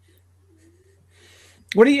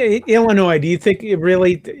 What do you, Illinois? Do you think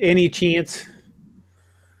really any chance?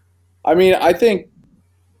 I mean, I think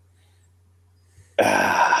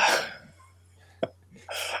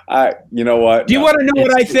you know what? Do you want to know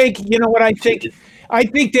what I think? You know what I think? I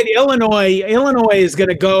think that Illinois is going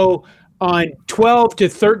to go on 12 to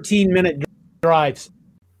 13-minute drives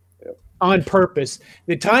on purpose.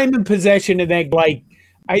 The time and possession of that,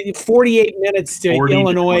 48 minutes to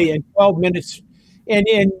Illinois and 12 minutes. And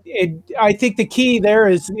I think the key there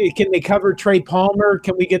is, can they cover Trey Palmer?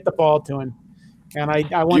 Can we get the ball to him? And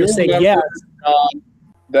I want to say yes.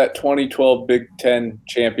 That 2012 Big Ten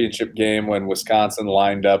championship game when Wisconsin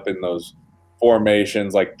lined up in those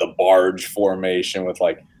formations, like the barge formation with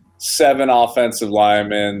 7 offensive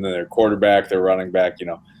linemen, their quarterback, their running back,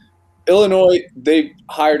 Illinois, they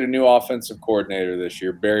hired a new offensive coordinator this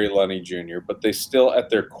year, Barry Lunny Jr., but they still at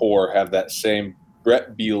their core have that same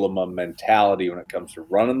Brett Bielema mentality when it comes to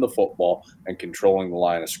running the football and controlling the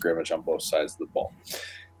line of scrimmage on both sides of the ball.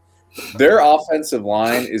 Their offensive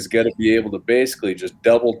line is going to be able to basically just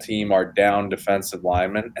double team our down defensive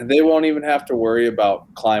linemen, and they won't even have to worry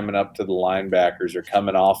about climbing up to the linebackers or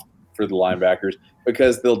coming off for the linebackers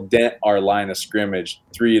because they'll dent our line of scrimmage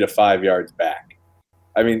 3 to 5 yards back.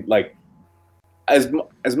 I mean, like, as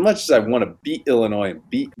much as I want to beat Illinois and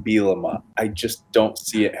beat Bielema, I just don't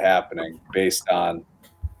see it happening based on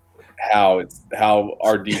how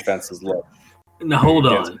our defenses look. Now, hold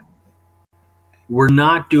on. We're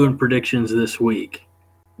not doing predictions this week.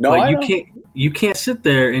 No, but you can't sit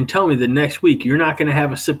there and tell me the next week you're not going to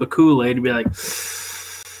have a sip of Kool-Aid and be like,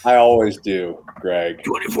 I always do, Greg.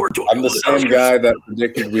 24-20. I'm the same guy that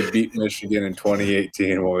predicted we'd beat Michigan in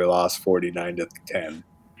 2018 when we lost 49-10.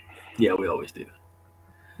 Yeah, we always do.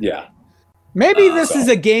 Yeah. Maybe this is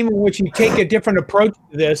a game in which you take a different approach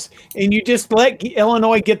to this and you just let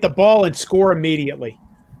Illinois get the ball and score immediately.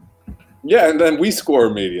 Yeah, and then we score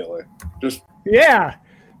immediately. Yeah.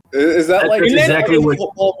 Is that like exactly the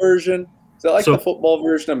football version? Is that like the football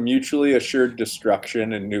version of mutually assured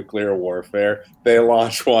destruction and nuclear warfare? They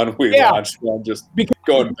launch one, we launch one, just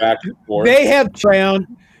going back and forth. They have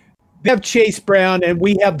Chase Brown, and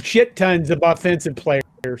we have shit tons of offensive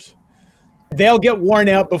players. They'll get worn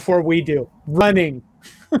out before we do. Running.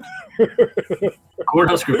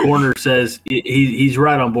 Cornhusker Corner says he's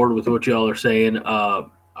right on board with what y'all are saying.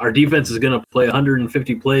 Our defense is going to play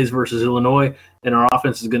 150 plays versus Illinois, and our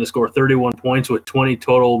offense is going to score 31 points with 20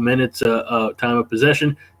 total minutes time of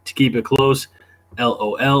possession to keep it close.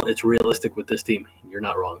 LOL, it's realistic with this team. You're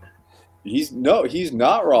not wrong. He's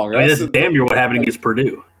not wrong. I mean, that's damn near what happened against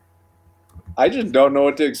Purdue. I just don't know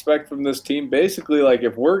what to expect from this team. Basically, like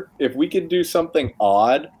if we can do something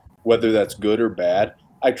odd, whether that's good or bad,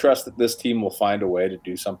 I trust that this team will find a way to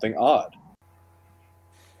do something odd.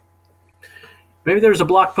 Maybe there's a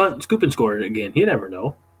block punt, scoop and score again. You never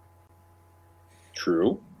know.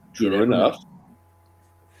 True enough.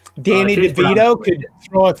 Danny DeVito could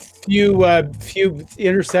throw a few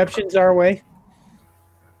interceptions our way.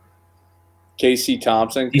 Casey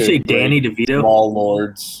Thompson. You say Danny DeVito? Small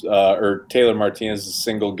Lords or Taylor Martinez's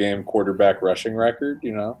single game quarterback rushing record.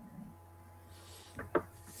 You know,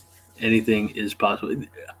 anything is possible.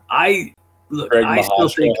 Greg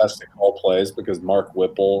Mahastra has to call plays because Mark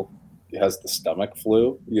Whipple has the stomach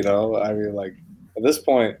flu. You know, I mean, like at this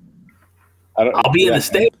point, I'll be in the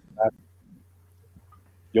state.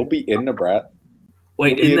 You'll be in Nebraska.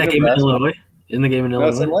 Wait, in that game in Illinois? In the game in Illinois?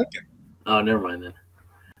 No, it's in Lincoln. Oh, never mind then.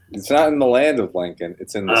 It's not in the land of Lincoln.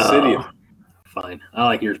 It's in the city of. Fine. I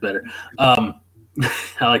like yours better. I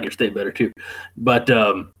like your state better too. But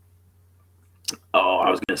I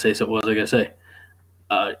was going to say something. What was I going to say?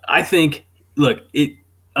 I think, look,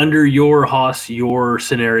 under your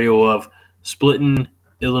scenario of splitting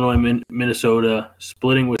Illinois, Minnesota,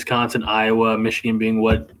 splitting Wisconsin, Iowa, Michigan being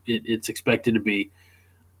what it's expected to be,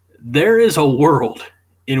 there is a world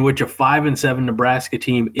in which a 5-7 Nebraska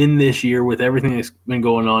team in this year with everything that's been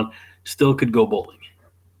going on still could go bowling.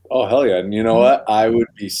 Oh, hell yeah. And you know what? I would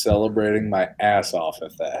be celebrating my ass off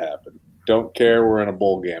if that happened. Don't care we're in a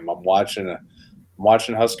bowl game. I'm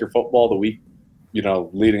watching Husker football the week,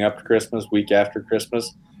 leading up to Christmas, week after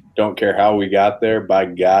Christmas. Don't care how we got there. By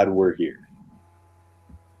God, we're here.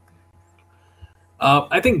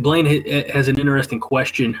 I think Blaine has an interesting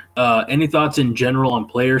question. Any thoughts in general on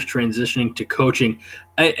players transitioning to coaching?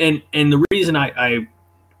 And the reason I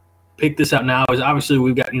picked this out now is obviously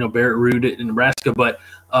we've got Barrett Ruud in Nebraska, but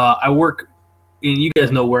I work, and you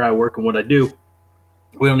guys know where I work and what I do.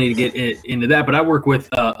 We don't need to get into that, but I work with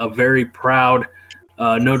a very proud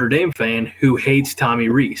Notre Dame fan who hates Tommy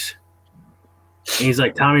Rees. And he's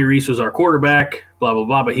like, Tommy Rees was our quarterback, blah blah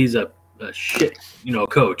blah, but he's a shit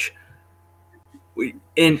coach.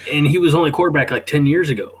 And he was only quarterback like 10 years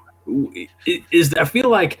ago. I feel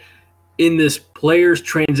like in this players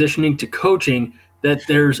transitioning to coaching that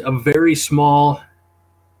there's a very small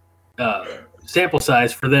sample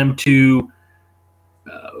size for them to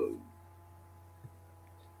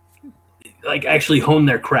actually hone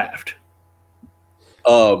their craft.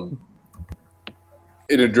 In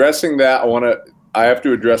addressing that, I have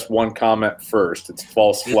to address one comment first. It's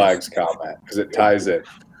false flags comment because it ties in.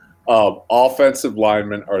 Offensive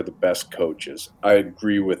linemen are the best coaches. I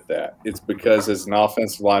agree with that. It's because as an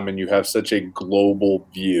offensive lineman, you have such a global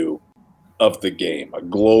view of the game, a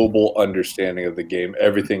global understanding of the game,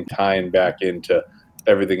 everything tying back into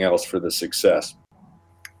everything else for the success.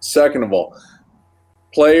 Second of all,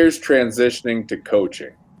 players transitioning to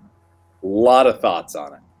coaching. A lot of thoughts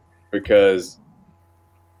on it because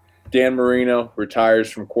Dan Marino retires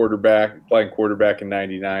from playing quarterback in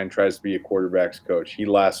 '99, tries to be a quarterback's coach. He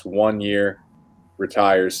lasts 1 year,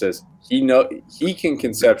 retires, says he can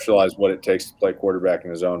conceptualize what it takes to play quarterback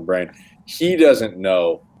in his own brain. He doesn't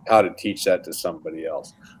know how to teach that to somebody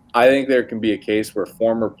else. I think there can be a case where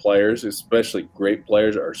former players, especially great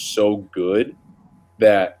players, are so good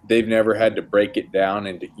that they've never had to break it down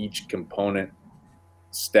into each component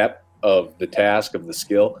step of the task, of the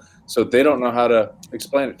skill. So they don't know how to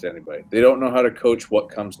explain it to anybody. They don't know how to coach what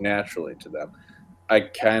comes naturally to them. I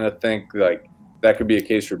kind of think like that could be a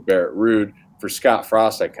case for Barrett Ruud. For Scott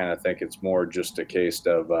Frost, I kind of think it's more just a case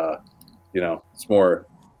of, it's more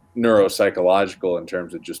neuropsychological in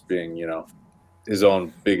terms of just being, his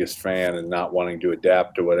own biggest fan and not wanting to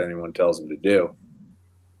adapt to what anyone tells him to do.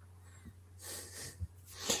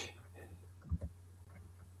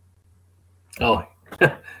 Oh,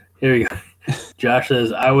 here you go. Josh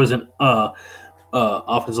says, I was an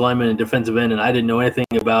offensive lineman and defensive end, and I didn't know anything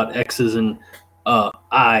about X's and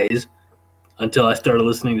I's until I started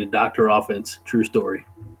listening to Dr. Offense. True story.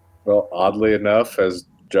 Well, oddly enough, as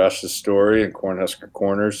Josh's story and Cornhusker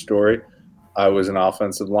Corner's story, I was an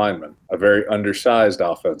offensive lineman, a very undersized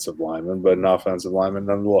offensive lineman, but an offensive lineman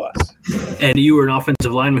nonetheless. And you were an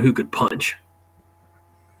offensive lineman who could punch.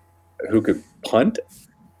 Who could punt?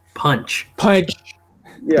 Punch.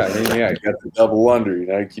 Yeah, you got the double under.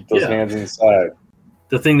 You keep those hands inside.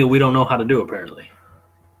 The thing that we don't know how to do, apparently.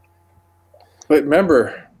 But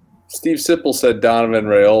remember, Steve Sipple said Donovan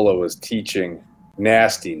Raiola was teaching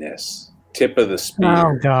nastiness, tip of the spear.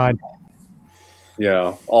 Oh, God.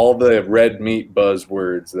 All the red meat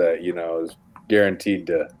buzzwords that, is guaranteed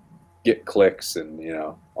to get clicks and,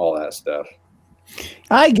 all that stuff.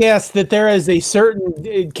 I guess that there is a certain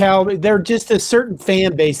there's just a certain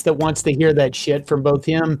fan base that wants to hear that shit from both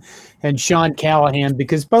him and Sean Callahan,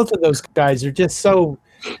 because both of those guys are just so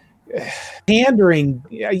pandering.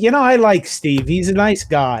 I like Steve. He's a nice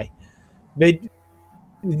guy. But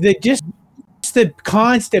just the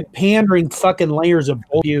constant pandering fucking layers of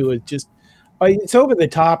bullshit is just it's over the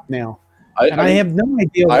top now. I have no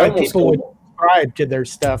idea why people would subscribe to their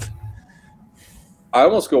stuff. I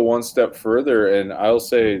almost go one step further, and I'll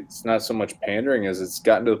say it's not so much pandering as it's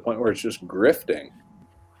gotten to the point where it's just grifting.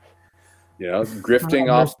 Grifting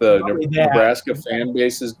off the Nebraska fan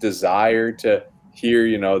base's desire to hear,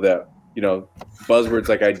 buzzwords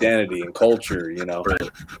like identity and culture,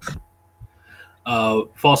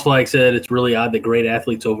 False Flag said it's really odd that great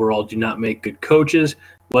athletes overall do not make good coaches.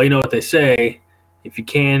 Well, you know what they say: if you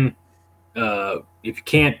can't, what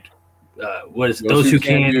is it? Those who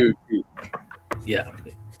can do. Yeah,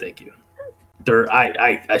 thank you.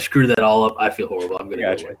 I screwed that all up. I feel horrible. I'm gonna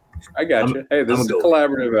go away. I got you. Hey, this is a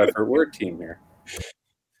collaborative effort. We're a team here.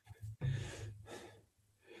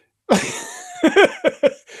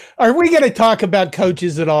 Are we going to talk about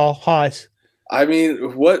coaches at all, Haas? I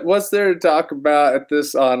mean, what's there to talk about at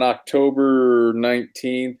this on October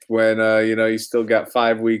 19th when, you still got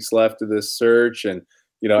 5 weeks left of this search and,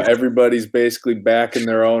 everybody's basically backing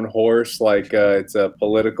their own horse like it's a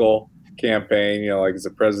political campaign, like it's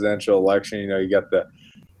a presidential election. You got the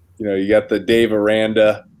Dave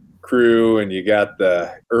Aranda crew and you got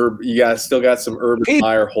still got some Urban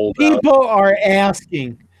Meyer holdouts. People are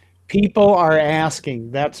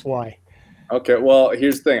asking. That's why. Okay, well,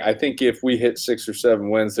 here's the thing. I think if we hit 6 or 7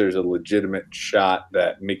 wins, there's a legitimate shot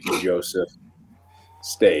that Mickey Joseph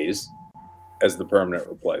stays as the permanent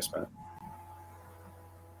replacement.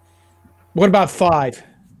 What about 5?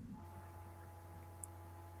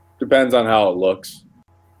 Depends on how it looks.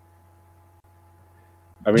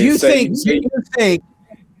 I mean, do you think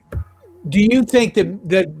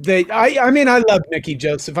that I love Mickey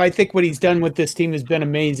Joseph. I think what he's done with this team has been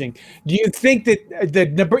amazing. Do you think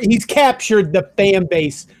that he's captured the fan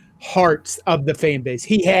base hearts of the fan base?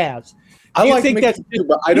 He has. I like Mickey too,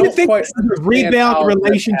 but I don't quite understand a rebound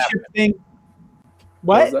relationship thing.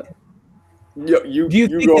 What? Do you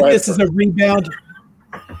think that this is a rebound?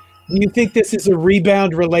 Do you think this is a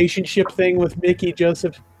rebound relationship thing with Mickey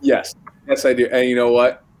Joseph? Yes, I do. And you know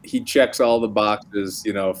what? He checks all the boxes,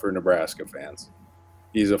 for Nebraska fans.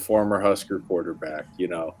 He's a former Husker quarterback,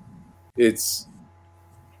 It's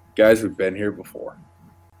guys who've been here before.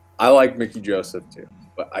 I like Mickey Joseph too,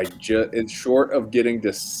 but it's short of getting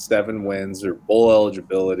to 7 wins or bowl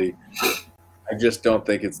eligibility. I just don't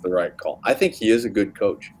think it's the right call. I think he is a good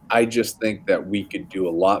coach. I just think that we could do a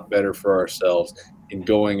lot better for ourselves in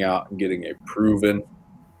going out and getting a proven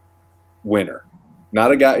winner. Not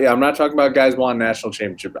a guy. Yeah, I'm not talking about guys who won a national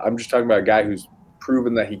championship. I'm just talking about a guy who's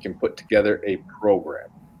proven that he can put together a program.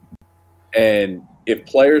 And if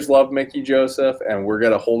players love Mickey Joseph and we're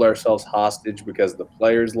going to hold ourselves hostage because the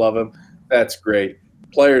players love him, that's great.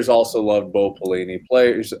 players also loved Bo Pelini.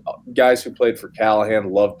 Guys who played for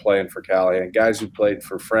Callahan loved playing for Callahan. Guys who played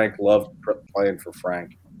for Frank loved playing for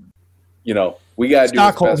Frank. You know, we got to do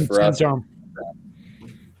what's best for us.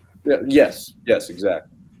 Yeah, yes,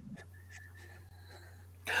 exactly.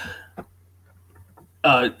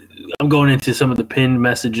 I'm going into some of the pinned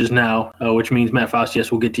messages now, which means Matt Faust,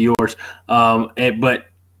 yes, we'll get to yours. But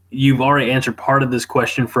you've already answered part of this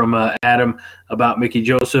question from Adam about Mickey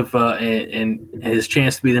Joseph and his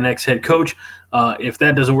chance to be the next head coach. If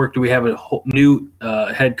that doesn't work, do we have a new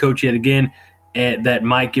head coach yet again that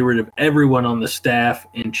might get rid of everyone on the staff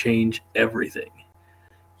and change everything?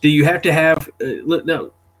 Do you have to have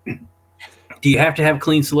do you have to have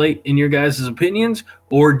clean slate in your guys' opinions,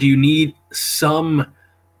 or do you need some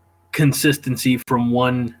consistency from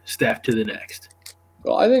one staff to the next?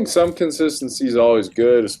 Well, I think some consistency is always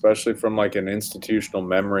good, especially from like an institutional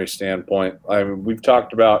memory standpoint. I mean, we've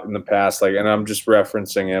talked about in the past, like, and I'm just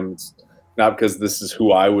referencing him, it's not because this is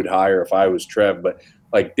who I would hire if I was Trev, but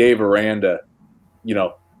like Dave Aranda, you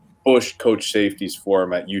know, Bush coached safeties for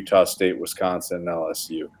him at Utah State, Wisconsin, and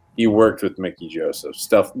LSU. He worked with Mickey Joseph.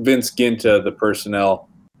 Vince Ginta, the personnel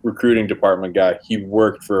recruiting department guy, he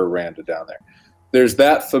worked for Aranda down there. There's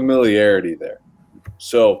that familiarity there.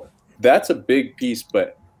 So that's a big piece,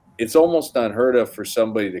 but it's almost unheard of for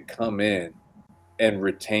somebody to come in and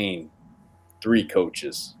retain 3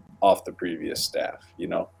 coaches off the previous staff. You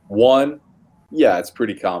know, 1, yeah, it's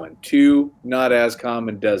pretty common. 2, not as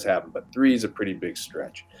common, does happen, but 3 is a pretty big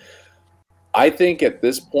stretch. I think at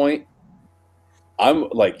this point, I'm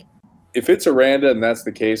like, if it's Aranda and that's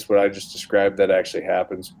the case, what I just described, that actually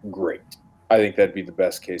happens, great. I think that'd be the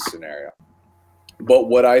best case scenario. But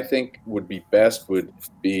what I think would be best would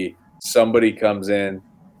be somebody comes in,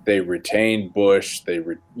 they retain Bush,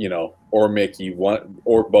 or Mickey, one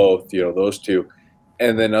or both, those 2.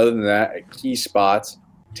 And then other than that, at key spots,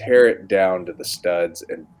 tear it down to the studs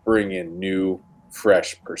and bring in new,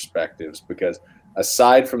 fresh perspectives. Because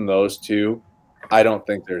aside from those 2, I don't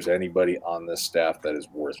think there's anybody on this staff that is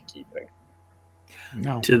worth keeping.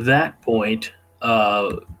 No. To that point,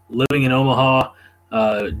 living in Omaha,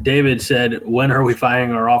 David said, when are we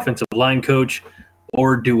firing our offensive line coach,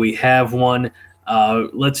 or do we have one?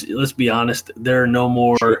 Let's be honest. There are no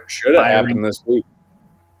more. Should have happened this week.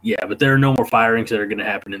 Yeah, but there are no more firings that are going to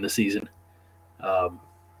happen in the season.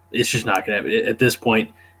 It's just not going to happen. At this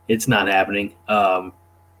point, it's not happening.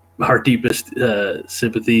 Our deepest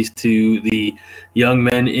sympathies to the young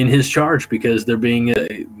men in his charge, because they're being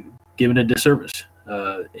given a disservice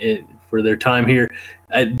for their time here.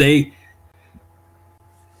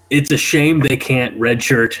 It's a shame they can't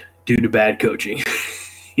redshirt due to bad coaching.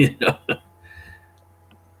 I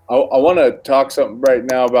want to talk something right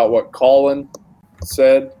now about what Colin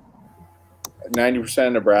said. 90%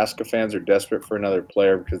 of Nebraska fans are desperate for another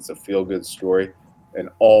player because it's a feel-good story, and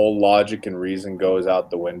all logic and reason goes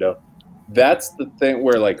out the window. That's the thing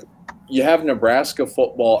where, like, you have Nebraska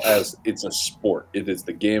football as it's a sport. It is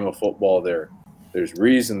the game of football. There's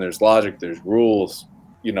reason, there's logic, there's rules,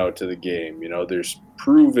 to the game. There's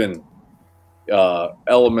proven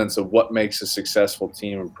elements of what makes a successful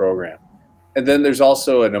team and program. And then there's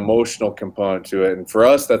also an emotional component to it. And for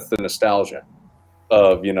us, that's the nostalgia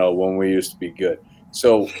of, when we used to be good.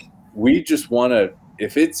 So we just want to,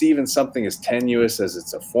 if it's even something as tenuous as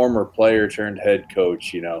it's a former player turned head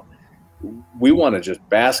coach, we want to just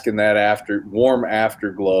bask in that warm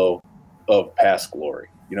afterglow of past glory.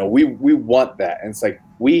 We want that. And it's like,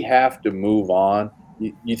 we have to move on.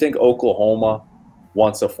 You think Oklahoma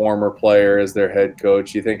wants a former player as their head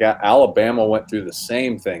coach? You think Alabama went through the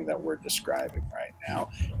same thing that we're describing right now?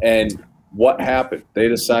 And what happened? They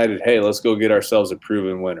decided, hey, let's go get ourselves a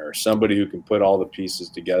proven winner, or somebody who can put all the pieces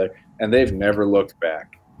together, and they've never looked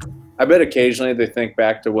back. I bet occasionally they think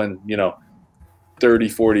back to when, 30,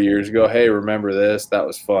 40 years ago, hey, remember this? That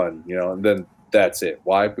was fun, and then that's it.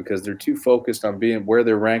 Why? Because they're too focused on being where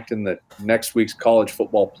they're ranked in the next week's college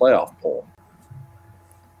football playoff poll.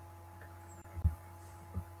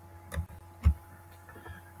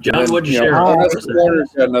 John, what'd you share? Got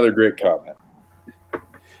another great comment.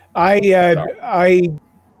 I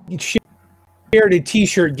shared a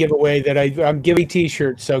T-shirt giveaway that I'm giving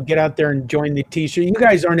T-shirts, so get out there and join the T-shirt. You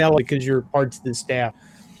guys aren't eligible because you're parts of the staff.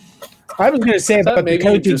 I was going to say about the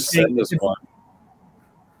coaching thing.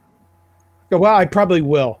 Well, I probably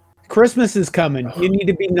will. Christmas is coming. You need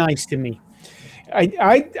to be nice to me.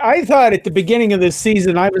 I thought at the beginning of this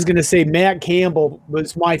season I was going to say Matt Campbell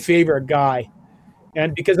was my favorite guy.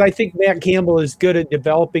 And because I think Matt Campbell is good at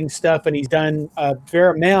developing stuff, and he's done a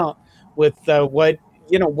fair amount with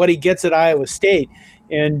what he gets at Iowa State.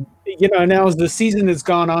 And, now as the season has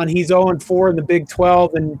gone on, he's 0-4 in the Big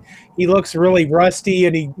 12, and he looks really rusty,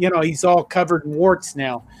 and he's all covered in warts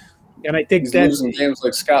now. And I think he's losing games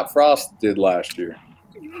like Scott Frost did last year.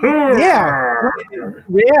 Yeah,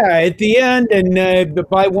 at the end and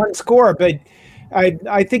by one score. But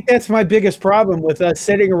I think that's my biggest problem with us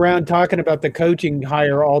sitting around talking about the coaching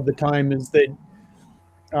hire all the time is that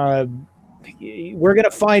we're going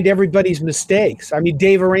to find everybody's mistakes. I mean,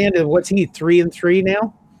 Dave Aranda, what's he, 3-3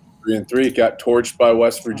 now? 3-3, got torched by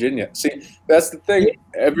West Virginia. See, that's the thing.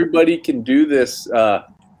 Everybody can do this.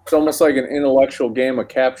 It's almost like an intellectual game of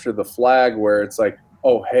capture the flag where it's like,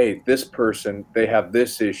 oh, hey, this person, they have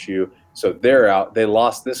this issue, so they're out. They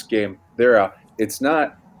lost this game, they're out. It's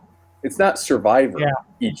not Survivor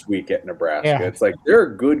each week at Nebraska. Yeah. It's like there are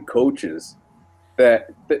good coaches that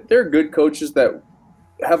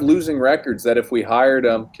have losing records that if we hired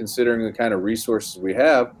them, considering the kind of resources we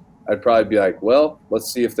have, I'd probably be like, well,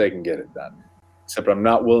 let's see if they can get it done. Except I'm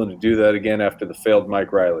not willing to do that again after the failed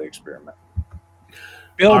Mike Riley experiment.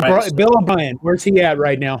 Bill O'Brien, where's he at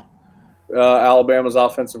right now? Alabama's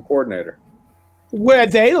offensive coordinator. Where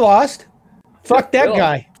they lost. Fuck that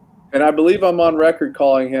guy. And I believe I'm on record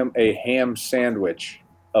calling him a ham sandwich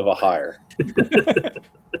of a hire.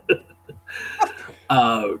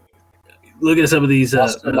 Look at some of these.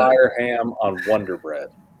 Oscar Mayer ham on Wonder Bread.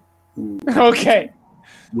 Okay.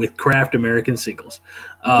 With Kraft American singles.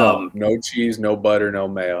 No cheese, no butter, no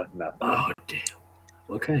mayo, nothing. Oh, damn.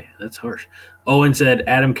 Okay, that's harsh. Owen said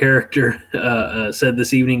Adam Character said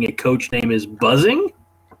this evening a coach name is buzzing.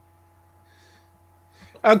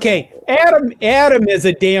 Okay, Adam is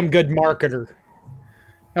a damn good marketer.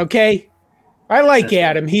 Okay, I like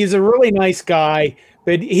Adam. He's a really nice guy,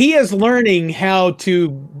 but he is learning how to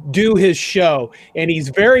do his show, and he's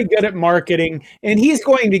very good at marketing, and he's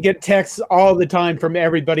going to get texts all the time from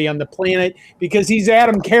everybody on the planet because he's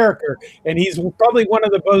Adam Carricker, and he's probably one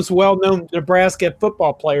of the most well-known Nebraska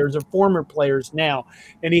football players or former players now,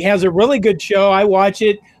 and he has a really good show. I watch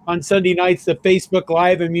it on Sunday nights, the Facebook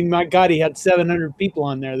Live. I mean, my God, he had 700 people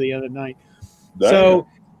on there the other night. So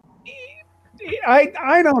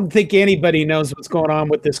I don't think anybody knows what's going on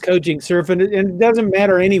with this coaching surf, and it doesn't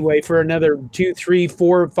matter anyway for another 2, 3,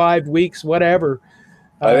 4, 5 weeks, whatever.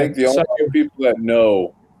 I think the only people that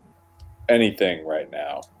know anything right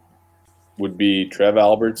now would be Trev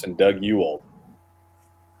Alberts and Doug Ewald.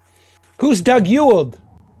 Who's Doug Ewald?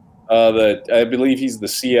 I believe he's the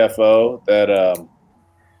CFO that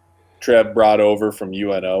Trev brought over from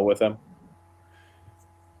UNO with him.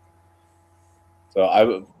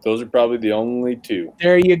 So those are probably the only two.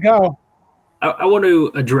 There you go. I want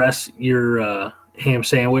to address your ham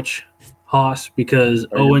sandwich, Haas, because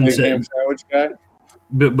Owen said ham sandwich guy.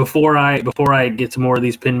 But before I get some more of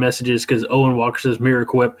these pinned messages, because Owen Walker says Mirror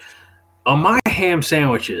Quip on my ham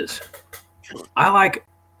sandwiches, I like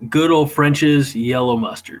good old French's yellow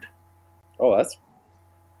mustard. Oh, that's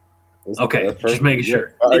okay. Just making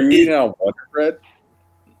sure. Are you eating on Wonder Bread?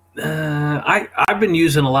 I've been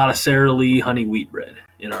using a lot of Sara Lee honey wheat bread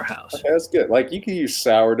in our house. Okay, that's good. Like you can use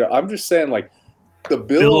sourdough. I'm just saying, like the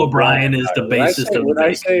Bill O'Brien is the basis of. When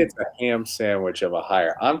I say it's a ham sandwich of a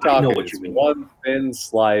hire, I'm talking it's one thin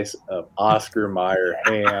slice of Oscar Mayer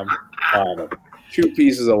ham on 2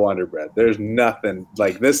 pieces of Wonder Bread. There's nothing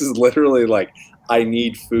like this. Is literally like I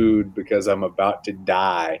need food because I'm about to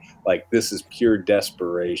die. Like this is pure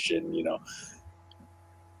desperation, you know.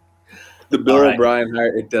 The Bill O'Brien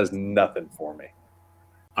hire, it does nothing for me.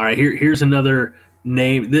 All right, here's another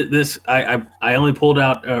name. This I only pulled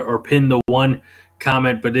out or pinned the one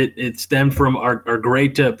comment, but it stemmed from our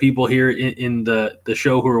great people here in the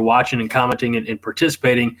show who are watching and commenting and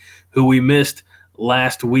participating, who we missed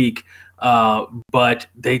last week. But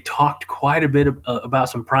they talked quite a bit about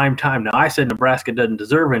some prime time. Now, I said Nebraska doesn't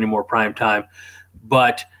deserve any more prime time,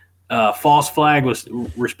 but False Flag was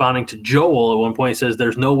responding to Joel at one point. He says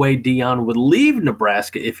there's no way Deion would leave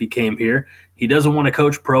Nebraska if he came here. He doesn't want to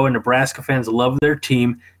coach pro, and Nebraska fans love their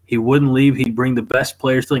team. He wouldn't leave. He'd bring the best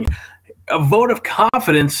players to a vote of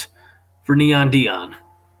confidence for Neon Deion.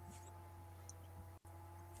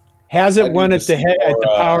 Hasn't won at the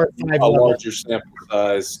Power 5 level. A larger sample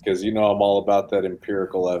size because you know I'm all about that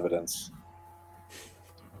empirical evidence.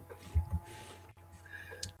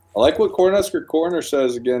 I like what Cornhusker Corner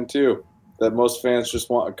says again, too, that most fans just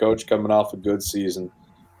want a coach coming off a good season.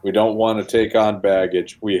 We don't want to take on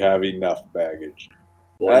baggage. We have enough baggage.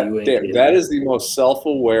 That is the most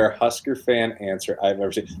self-aware Husker fan answer I've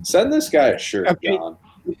ever seen. Send this guy a shirt, okay. John.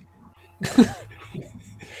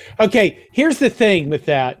 Okay, here's the thing with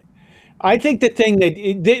that. I think the thing that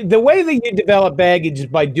the way that you develop baggage is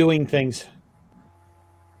by doing things.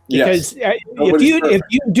 Because Yes. if you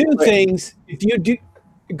do things,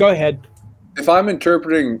 go ahead. If I'm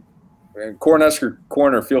interpreting Cornhusker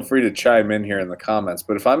Corner, feel free to chime in here in the comments.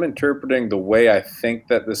 But if I'm interpreting the way I think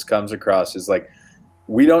that this comes across is like,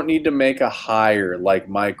 we don't need to make a hire like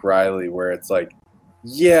Mike Riley, where it's like,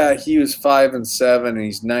 yeah, he was 5-7 and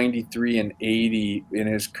he's 93-80 in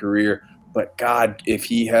his career. But God, if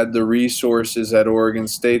he had the resources at Oregon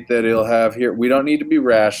State that he'll have here, we don't need to be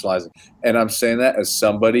rationalizing. And I'm saying that as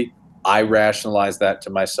somebody, I rationalize that to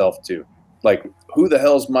myself too. Like, who the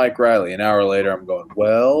hell's Mike Riley? An hour later, I'm going,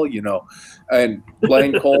 well, and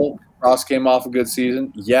Blaine Cole, Ross came off a good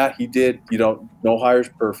season. Yeah, he did. No hire's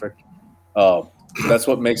perfect. That's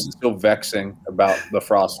what makes it so vexing about the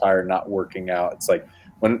Frost hire not working out. It's like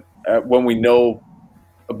when we know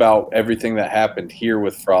about everything that happened here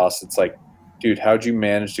with Frost, it's like, dude, how'd you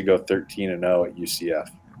manage to go 13-0 at UCF?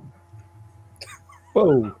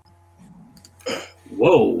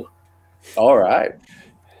 Whoa. All right.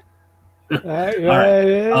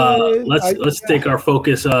 Let's take our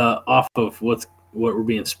focus off of what we're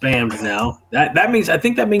being spammed now. I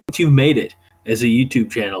think that means you've made it as a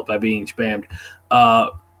YouTube channel by being spammed.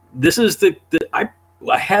 This is I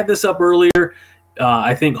had this up earlier.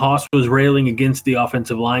 I think Haas was railing against the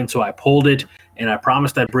offensive line, so I pulled it, and I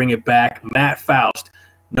promised I'd bring it back. Matt Faust.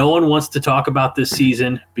 No one wants to talk about this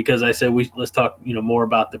season because I said let's talk more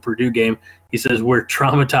about the Purdue game. He says we're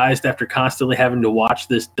traumatized after constantly having to watch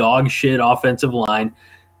this dog shit offensive line.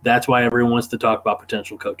 That's why everyone wants to talk about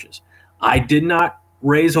potential coaches. I did not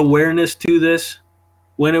raise awareness to this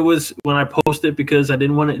when I posted because I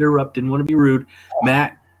didn't want to interrupt, didn't want to be rude.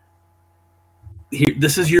 Matt,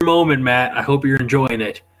 this is your moment, Matt. I hope you're enjoying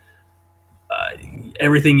it.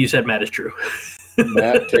 Everything you said, Matt, is true.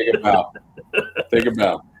 Matt, take a bow. Take a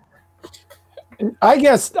bow. I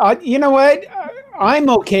guess, you know what? I'm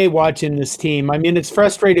okay watching this team. I mean, it's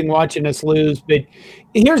frustrating watching us lose, but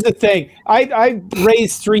here's the thing. I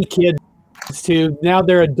raised 3 kids too. Now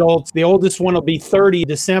they're adults. The oldest one will be 30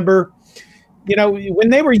 December. When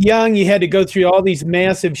they were young, you had to go through all these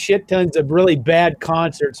massive shit tons of really bad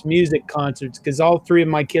concerts, music concerts, because all 3 of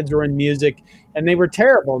my kids were in music, and they were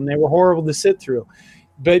terrible, and they were horrible to sit through.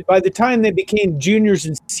 But by the time they became juniors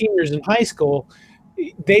and seniors in high school,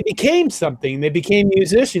 they became something. They became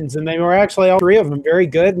musicians, and they were actually all 3 of them very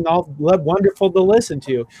good and all wonderful to listen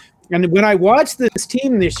to. And when I watch this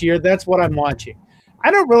team this year, that's what I'm watching.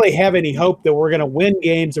 I don't really have any hope that we're going to win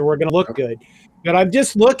games or we're going to look good. But I'm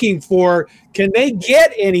just looking for, can they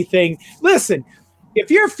get anything? Listen, if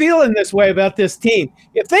you're feeling this way about this team,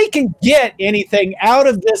 if they can get anything out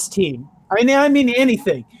of this team, I mean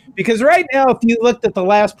anything. Because right now, if you looked at the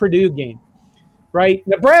last Purdue game, right,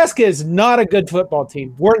 Nebraska is not a good football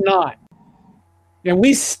team. We're not. And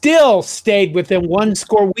we still stayed within 1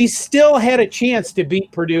 score. We still had a chance to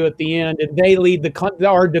beat Purdue at the end, and they lead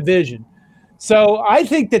our division. So I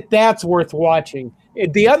think that's worth watching.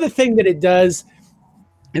 The other thing that it does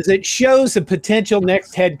is it shows a potential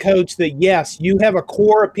next head coach that, yes, you have a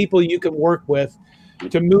core of people you can work with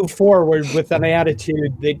to move forward with an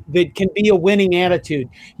attitude that can be a winning attitude.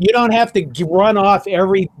 You don't have to run off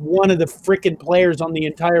every one of the freaking players on the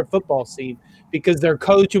entire football team because they're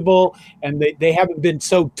coachable and they haven't been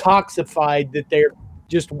so toxified that they're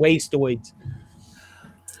just wasteoids.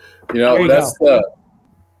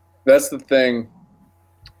 That's the thing,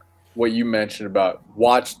 what you mentioned about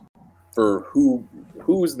watch for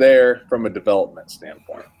who's there from a development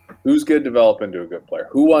standpoint. Who's going to develop into a good player?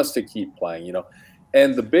 Who wants to keep playing,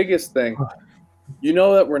 And the biggest thing,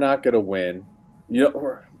 that we're not going to win.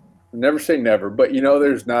 Never say never, but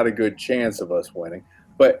there's not a good chance of us winning.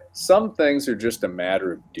 But some things are just a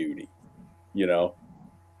matter of duty, If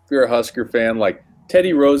you're a Husker fan, like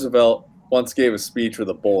Teddy Roosevelt once gave a speech with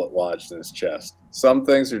a bullet lodged in his chest. Some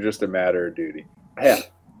things are just a matter of duty. Hell,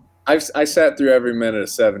 I sat through every minute of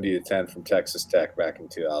 70-10 from Texas Tech back in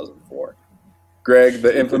 2004. Greg,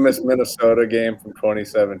 the infamous Minnesota game from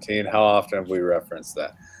 2017, how often have we referenced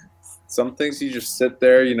that? Some things you just sit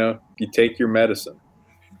there, you take your medicine.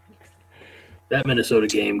 That Minnesota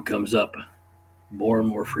game comes up more and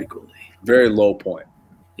more frequently. Very low point.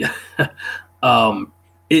 Yeah.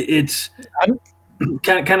 It's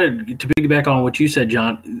kind of to piggyback on what you said,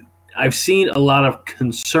 John. I've seen a lot of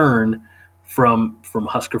concern from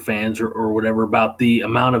Husker fans or whatever about the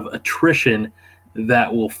amount of attrition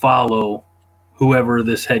that will follow whoever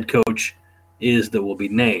this head coach is that will be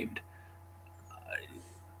named.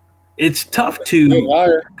 It's tough to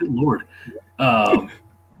 – good Lord. I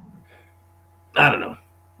don't know.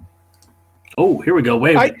 Oh, here we go.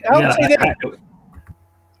 Wait. I'll say that.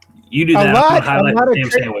 You do that. A lot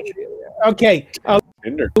of sandwich. Okay.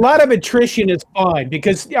 A lot of attrition is fine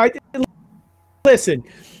because listen,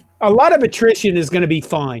 a lot of attrition is going to be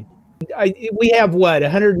fine. We have what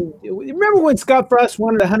 100. Remember when Scott Frost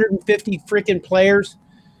wanted 150 freaking players?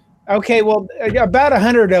 Okay, well, about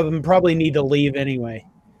 100 of them probably need to leave anyway.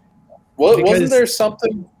 Well, wasn't there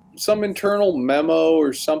some internal memo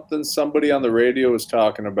or something somebody on the radio was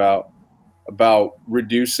talking about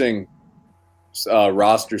reducing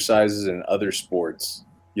roster sizes in other sports,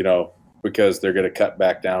 because they're going to cut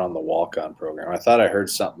back down on the walk-on program. I thought I heard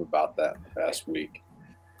something about that in the past week.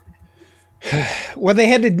 Well, they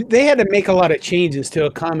had to make a lot of changes to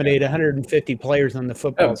accommodate 150 players on the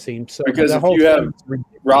football team. So because if you have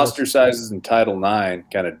roster sizes in Title IX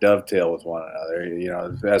kind of dovetail with one another,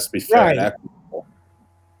 it has to be fair and equitable.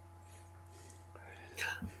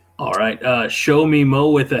 All right, show me Mo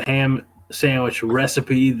with a ham sandwich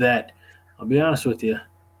recipe that, I'll be honest with you,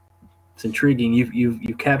 it's intriguing.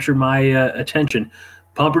 You've captured my attention.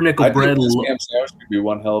 Pumpernickel bread. This ham sandwich could be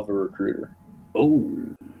one hell of a recruiter. Oh,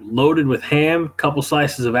 loaded with ham, couple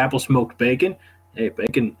slices of apple smoked bacon. Hey,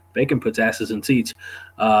 bacon puts asses in seats.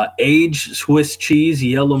 Aged Swiss cheese,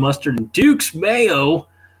 yellow mustard, and Duke's mayo.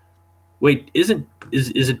 Wait, is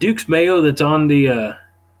it Duke's mayo that's on the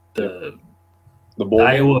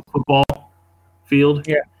Iowa football field?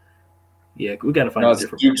 Yeah, we got to find a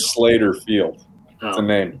different. Duke Slater Field. It's a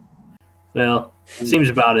name. Well, it seems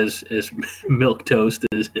about as milk toast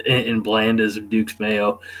and bland as Duke's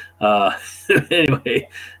mayo. Anyway, take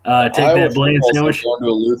Iowa that bland sandwich. Like going to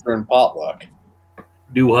a Lutheran potluck.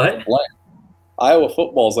 Do what? Bland. Iowa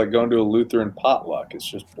football is like going to a Lutheran potluck. It's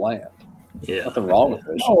just bland. Yeah, nothing wrong with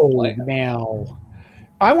it. Oh, now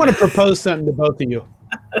I want to propose something to both of you.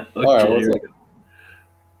 Okay.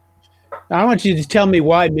 I want you to tell me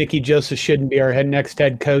why Mickey Joseph shouldn't be our next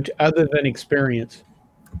head coach, other than experience.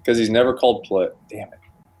 Because he's never called play. Damn it.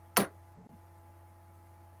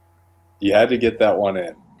 You had to get that one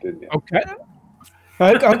in, didn't you?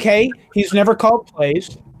 Okay. He's never called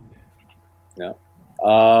plays. No.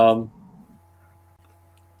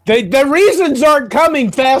 The reasons aren't coming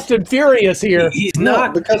fast and furious here. He's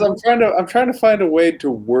not, because I'm trying to find a way to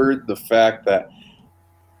word the fact that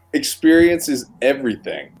experience is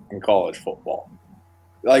everything in college football.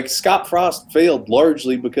 Like, Scott Frost failed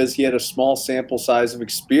largely because he had a small sample size of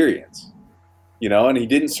experience, and he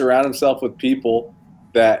didn't surround himself with people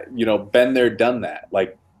that, been there, done that.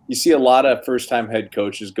 Like, you see a lot of first-time head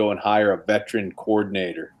coaches go and hire a veteran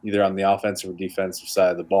coordinator, either on the offensive or defensive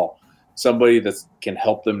side of the ball, somebody that can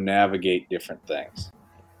help them navigate different things,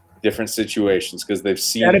 different situations, because they've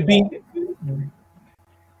seen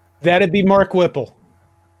That'd be Mark Whipple.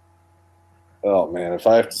 Oh, man, if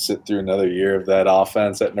I have to sit through another year of that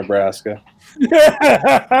offense at Nebraska.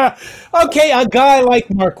 Okay, a guy like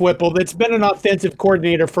Mark Whipple that's been an offensive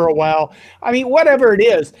coordinator for a while. I mean, whatever it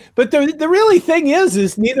is. But the really thing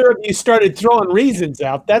is neither of you started throwing reasons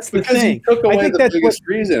out. That's the thing. He took away the biggest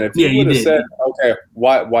reason. If you would have said, okay,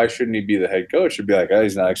 why shouldn't he be the head coach? You'd be like, oh,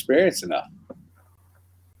 he's not experienced enough.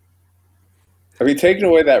 I mean, taking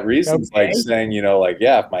away that reason is like saying,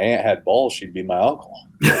 if my aunt had balls, she'd be my uncle.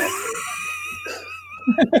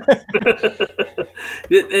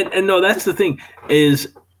 and no, that's the thing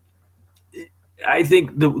is, I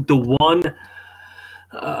think the one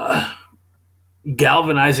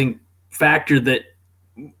galvanizing factor that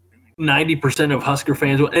 90% of Husker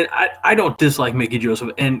fans, and I don't dislike Mickey Joseph,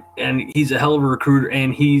 and he's a hell of a recruiter,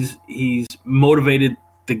 and he's motivated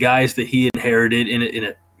the guys that he inherited in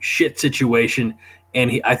a shit situation,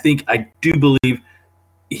 and I do believe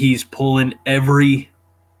he's pulling every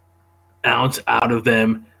ounce out of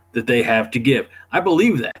them that they have to give. I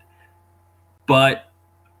believe that. But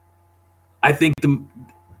I think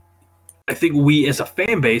we as a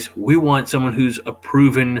fan base, we want someone who's a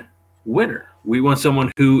proven winner. We want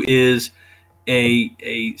someone who is a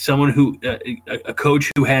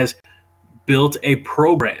coach who has built a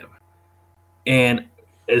program. And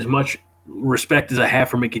as much respect as I have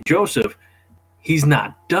for Mickey Joseph, he's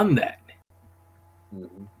not done that.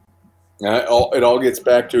 Mm-hmm. It all gets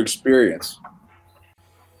back to experience.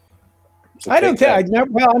 So I'm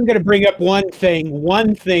going to bring up one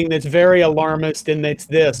thing that's very alarmist, and that's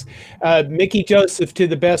this. Mickey Joseph, to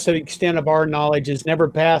the best of extent of our knowledge, has never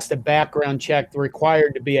passed a background check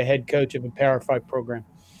required to be a head coach of a Power 5 program.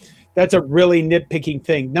 That's a really nitpicking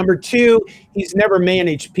thing. Number two, he's never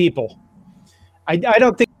managed people. I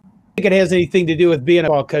don't think it has anything to do with being a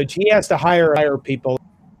football coach. He has to hire people.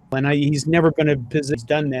 And he's never been in a position that's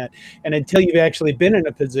done that. And until you've actually been in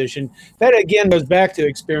a position, that again goes back to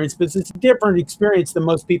experience, but it's a different experience than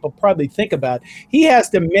most people probably think about. He has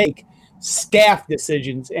to make staff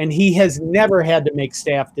decisions, and he has never had to make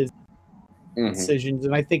staff decisions. decisions.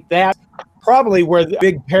 And I think that's probably where the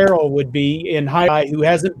big peril would be in High, who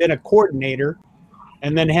hasn't been a coordinator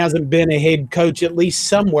and then hasn't been a head coach, at least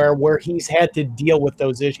somewhere where he's had to deal with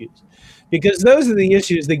those issues. Because those are the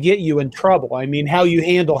issues that get you in trouble. I mean, how you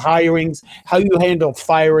handle hirings, how you handle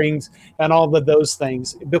firings, and all of those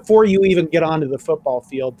things before you even get onto the football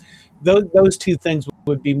field. Those two things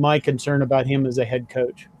would be my concern about him as a head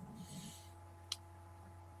coach.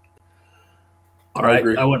 All right.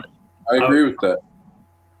 I agree with that.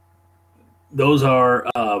 Those are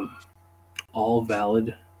all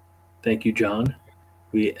valid. Thank you, John.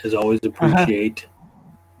 We, as always, appreciate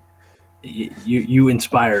you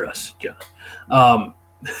inspire us, John. I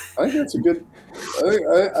think that's a good.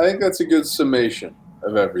 I think that's a good summation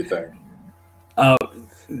of everything.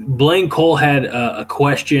 Blaine Cole had a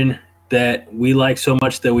question that we like so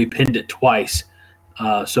much that we pinned it twice.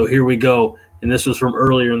 So here we go. And this was from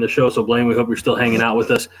earlier in the show. So, Blaine, we hope you're still hanging out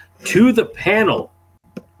with us. To the panel,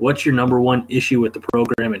 what's your number one issue with the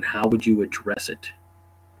program and how would you address it?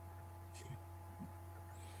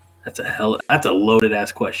 That's a loaded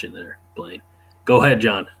ass question there, Blaine. Go ahead,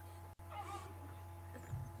 John.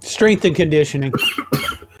 Strength and conditioning.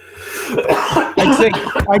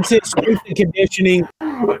 I'd say strength and conditioning.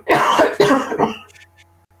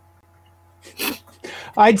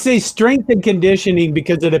 I'd say strength and conditioning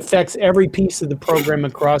because it affects every piece of the program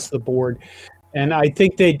across the board. And I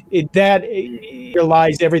think that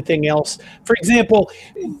relies everything else. For example,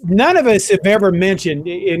 none of us have ever mentioned,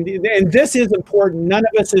 and this is important, none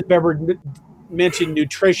of us have ever mentioned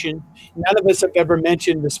nutrition. None of us have ever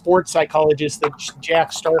mentioned the sports psychologist that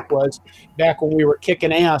Jack Stark was back when we were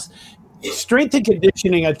kicking ass. Strength and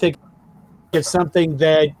conditioning, I think, is something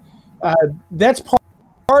that that's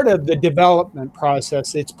part of the development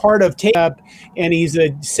process. It's part of take up, and he's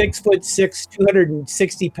a 6'6",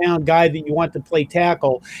 260-pound guy that you want to play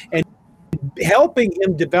tackle, and helping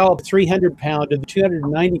him develop a 300-pound to the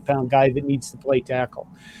 290-pound guy that needs to play tackle.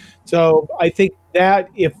 So I think that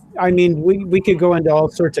we could go into all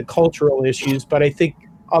sorts of cultural issues, but I think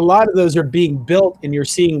a lot of those are being built, and you're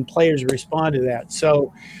seeing players respond to that.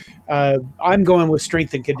 So I'm going with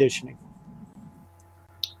strength and conditioning.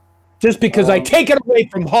 Just because I take it away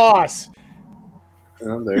from Haas.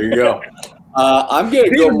 Well, there you go. I'm going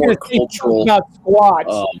to go more cultural.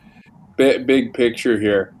 Big picture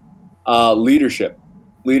here. Leadership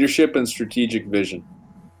and strategic vision.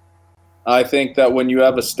 I think that when you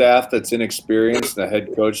have a staff that's inexperienced and a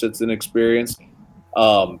head coach that's inexperienced,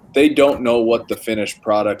 they don't know what the finished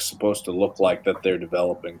product's supposed to look like that they're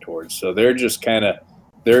developing towards. So they're just kind of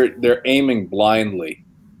they're aiming blindly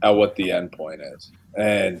at what the end point is.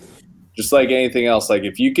 And just like anything else, like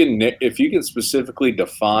if you can specifically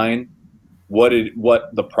define what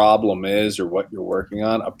the problem is or what you're working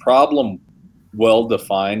on, a problem well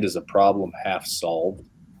defined is a problem half solved.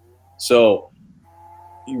 So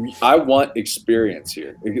I want experience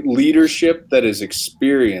here, leadership that is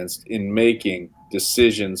experienced in making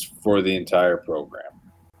decisions for the entire program.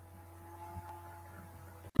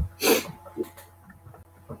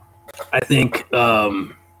 I think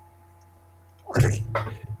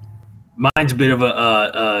mine's a bit of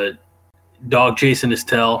a dog chasing his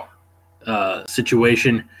tail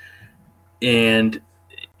situation, and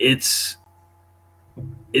it's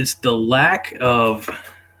the lack of.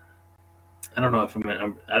 I don't know if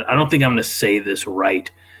I don't think I'm going to say this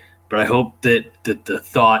right, but I hope that the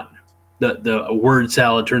thought, the word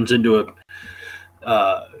salad turns into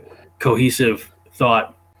a cohesive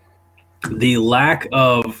thought. The lack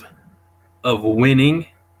of winning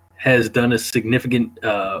has done a significant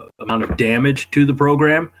amount of damage to the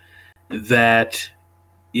program. That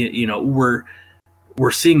we're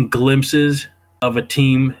seeing glimpses of a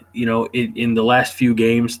team, in the last few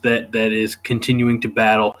games that is continuing to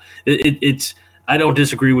battle. It's I don't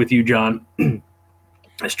disagree with you, John.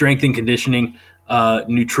 Strength and conditioning,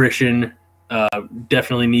 nutrition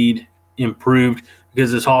definitely need improved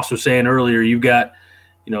because, as Hoss was saying earlier, you've got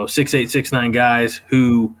 6'8", 6'9" guys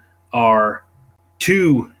who are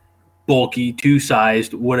too bulky, too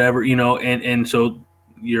sized, whatever, and so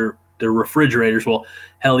they're refrigerators. Well,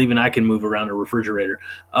 hell, even I can move around a refrigerator.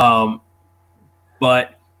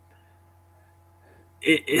 But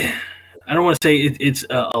I don't want to say it's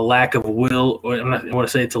a lack of will, or I want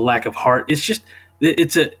to say it's a lack of heart. It's just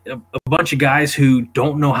it's a bunch of guys who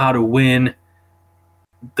don't know how to win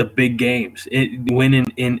the big games, win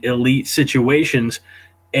in elite situations,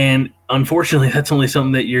 and unfortunately, that's only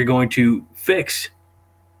something that you're going to fix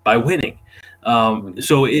by winning.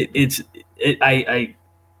 So I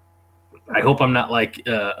hope I'm not like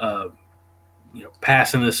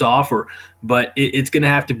passing this off, but it's going to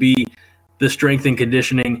have to be the strength and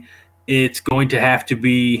conditioning It's going to have to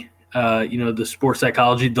be, the sports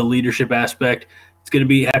psychology, the leadership aspect. It's going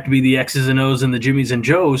to have to be the X's and O's and the Jimmies and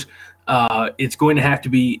Joes. It's going to have to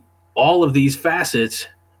be all of these facets.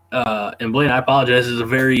 And Blaine, I apologize, is a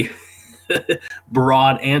very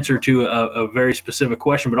broad answer to a very specific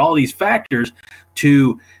question, but all these factors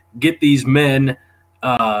to get these men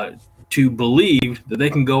to believe that they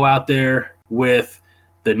can go out there with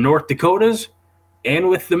the North Dakotas and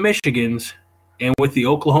with the Michigans and with the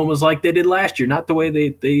Oklahomas like they did last year, not the way they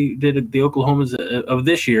did the Oklahomas of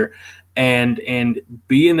this year, and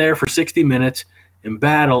be in there for 60 minutes and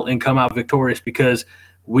battle and come out victorious, because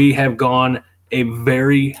we have gone a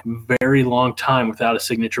very, very long time without a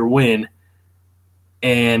signature win,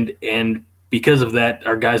 and because of that,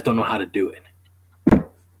 our guys don't know how to do it.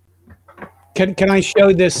 Can I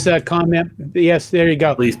show this comment? Yes, there you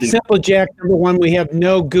go. Please do. Simple Jack, number one, we have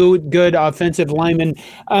no good offensive linemen.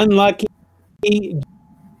 Unlucky,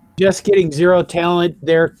 just getting zero talent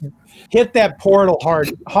there. Hit that portal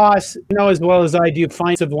hard. Haas, as well as I do,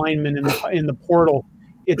 offensive linemen in the portal.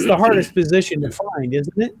 It's the hardest position to find,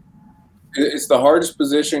 isn't it? It's the hardest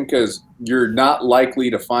position because you're not likely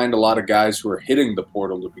to find a lot of guys who are hitting the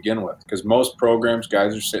portal to begin with, because most programs,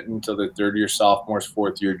 guys are sitting until their third-year sophomores,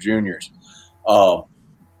 fourth-year juniors.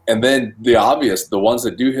 And then the obvious, the ones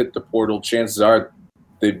that do hit the portal, chances are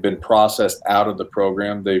they've been processed out of the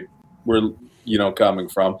program they were, coming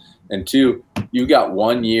from. And two, you got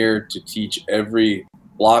 1 year to teach every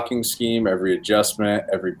blocking scheme, every adjustment,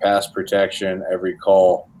 every pass protection, every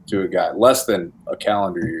call to a guy. Less than a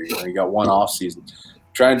calendar year. You got one off season.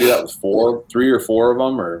 Try and do that with 3 or 4 of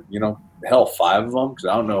them, or, hell, 5 of them, because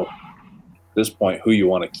I don't know at this point who you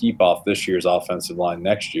want to keep off this year's offensive line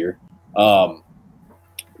next year.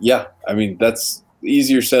 That's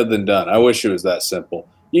easier said than done. I wish it was that simple.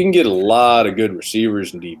 You can get a lot of good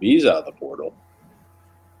receivers and DBs out of the portal.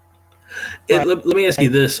 Let me ask you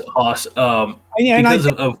this, Haas.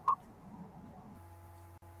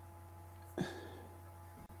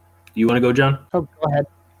 You want to go, John? Oh, go ahead.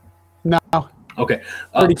 No. Okay.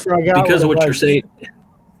 Because of what you're saying,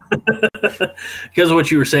 because of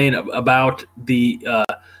what you were saying about the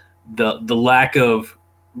lack of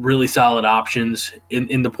really solid options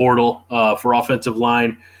in the portal for offensive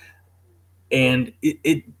line, and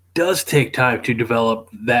it does take time to develop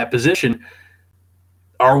that position.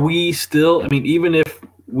 Are we still, even if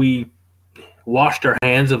we washed our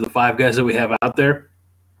hands of the 5 guys that we have out there,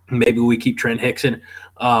 maybe we keep Trent Hickson,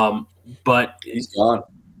 but he's gone.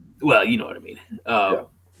 Well, you know what I mean.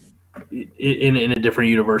 In a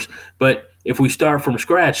different universe. But if we start from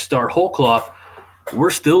scratch, start whole cloth,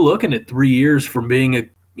 we're still looking at 3 years from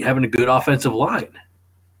having a good offensive line.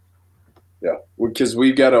 Yeah, because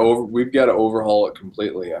we've got to overhaul it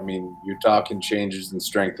completely. You're talking changes in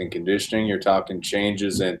strength and conditioning. You're talking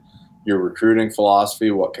changes in your recruiting philosophy,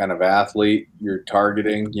 what kind of athlete you're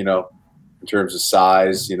targeting, in terms of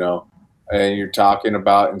size, and you're talking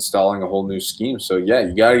about installing a whole new scheme. So, yeah,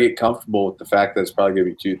 you got to get comfortable with the fact that it's probably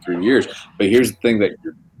going to be 2-3 years. But here's the thing that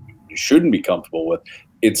you shouldn't be comfortable with.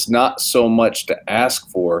 It's not so much to ask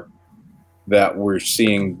for that we're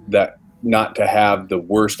seeing that not to have the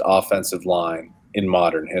worst offensive line in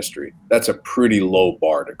modern history. That's a pretty low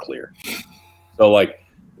bar to clear. So,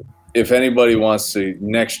 if anybody wants to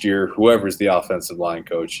next year, whoever's the offensive line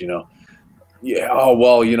coach, this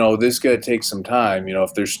is going to take some time.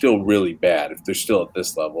 If they're still really bad, if they're still at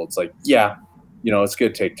this level, it's it's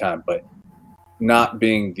going to take time. But not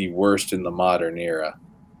being the worst in the modern era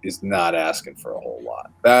is not asking for a whole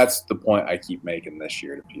lot. That's the point I keep making this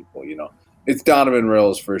year to people, It's Donovan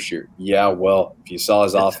Riddle's first year. Yeah, well, if you saw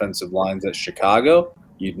his offensive lines at Chicago,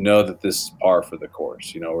 you'd know that this is par for the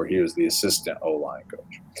course, where he was the assistant O-line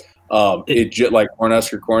coach. Like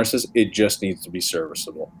Cornhusker Corner says, it just needs to be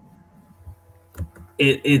serviceable.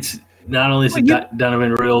 It's not only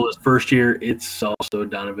Donovan Riddle's first year, it's also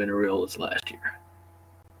Donovan Riddle's last year.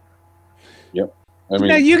 Yep.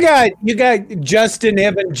 You got Justin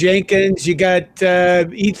Evan Jenkins, you got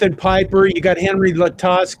Ethan Piper, you got Henry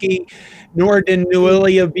Latosky, Norden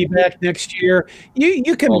Newelli will be back next year.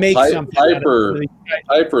 You can make something.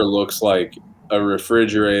 Piper looks like a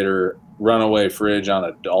refrigerator, runaway fridge on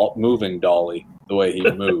a moving dolly. The way he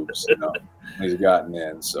moves, he's gotten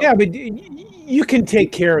in. So yeah, but you can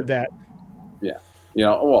take care of that.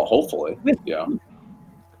 Yeah, hopefully. Yeah.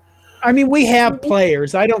 We have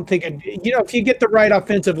players. I don't think if you get the right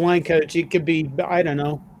offensive line coach, it could be. I don't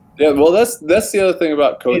know. Yeah, well, that's the other thing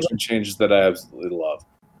about coaching changes that I absolutely love.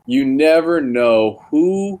 You never know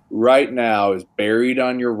who right now is buried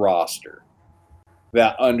on your roster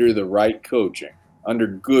that under the right coaching, under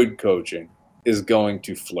good coaching, is going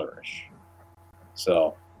to flourish.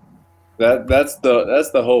 So, That's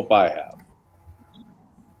the hope I have.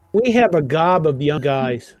 We have a gob of young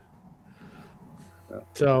guys.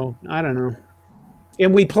 So, I don't know.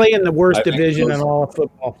 And we play in the worst division in all of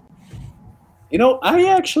football. You know, I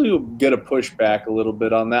actually would get a push back a little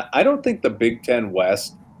bit on that. I don't think the Big Ten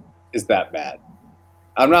West is that bad.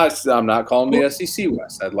 I'm not calling the SEC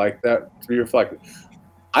West. I'd like that to be reflected.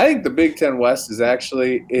 I think the Big Ten West is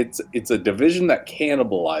actually it's a division that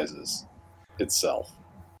cannibalizes itself.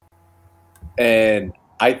 And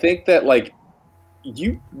I think that like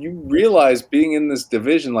you realize being in this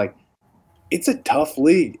division, like it's a tough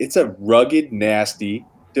league. It's a rugged, nasty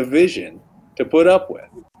division to put up with.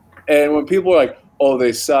 And when people are like, oh,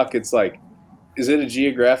 they suck, it's like, is it a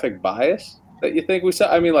geographic bias that you think we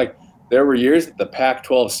suck? I mean, like, there were years that the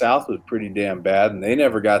Pac-12 South was pretty damn bad, and they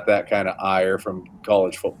never got that kind of ire from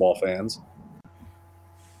college football fans.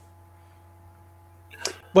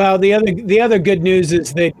 Well, the other good news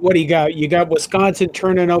is that what do you got? You got Wisconsin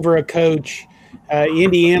turning over a coach.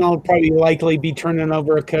 Indiana will probably likely be turning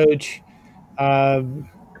over a coach.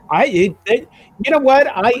 You know what?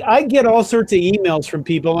 I get all sorts of emails from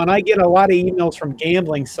people, and I get a lot of emails from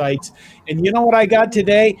gambling sites. And you know what I got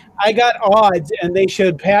today? I got odds, and they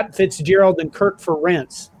showed Pat Fitzgerald and Kirk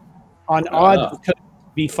Ferentz on odds to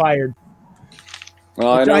be fired.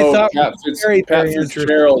 Well, I know Pat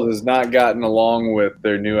Fitzgerald has not gotten along with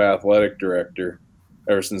their new athletic director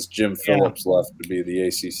ever since Jim Phillips left to be the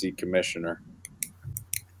ACC commissioner.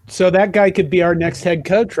 So that guy could be our next head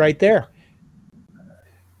coach right there.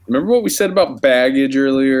 Remember what we said about baggage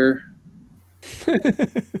earlier?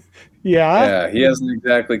 Yeah, he hasn't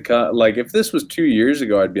exactly like if this was 2 years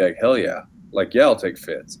ago, I'd be like, hell yeah, like I'll take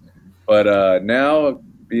Fitz. But now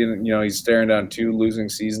being he's staring down 2 losing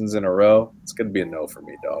seasons in a row, it's gonna be a no for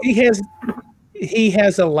me, dog. He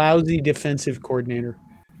has a lousy defensive coordinator.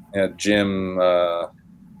 Yeah, Jim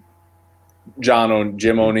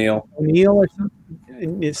O'Neill. O'Neill or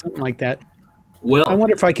something like that. Well, I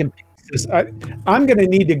wonder if I can. I'm going to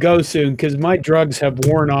need to go soon because my drugs have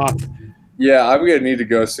worn off. Yeah, I'm going to need to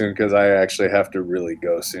go soon because I actually have to really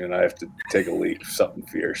go soon. I have to take a leak of something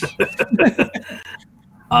fierce.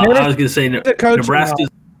 I was going to say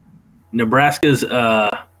Nebraska's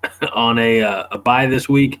on a bye this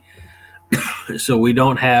week, so we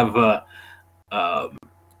don't have a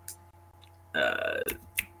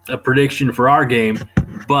prediction for our game,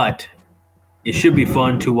 but it should be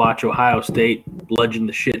fun to watch Ohio State bludgeon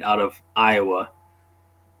the shit out of Ohio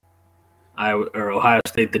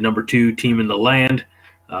State, the number 2 team in the land.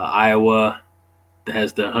 Iowa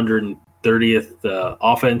has the 130th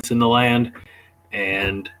offense in the land,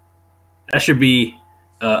 and that should be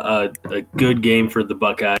a good game for the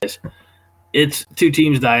Buckeyes. It's 2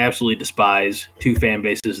 teams that I absolutely despise, 2 fan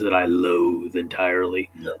bases that I loathe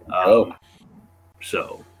entirely.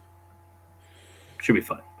 So, should be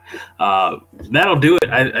fun. That'll do it.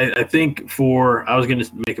 I think I was going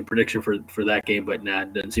to make a prediction for that game, but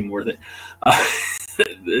it doesn't seem worth it.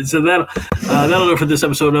 So that'll do it for this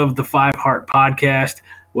episode of the 5 Heart Podcast. I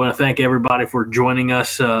want to thank everybody for joining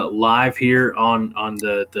us live here on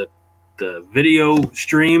the video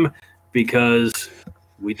stream because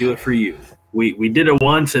we do it for you. We did it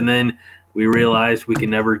once and then we realized we can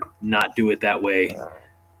never not do it that way.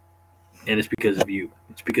 And it's because of you.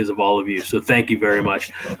 It's because of all of you. So thank you very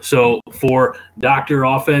much. So for Dr.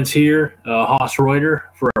 Offense here, Hoss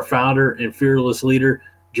Reuter, for our founder and fearless leader,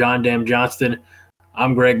 John Dam Johnston,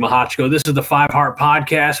 I'm Greg Mahochko. This is the 5 Heart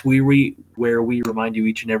Podcast where we remind you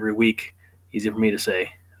each and every week, easy for me to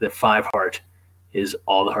say, that 5 Heart is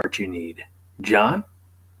all the heart you need. John?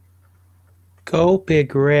 Go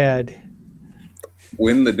Big Red.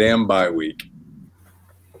 Win the damn bye week.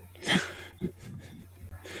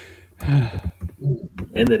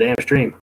 In the damn stream.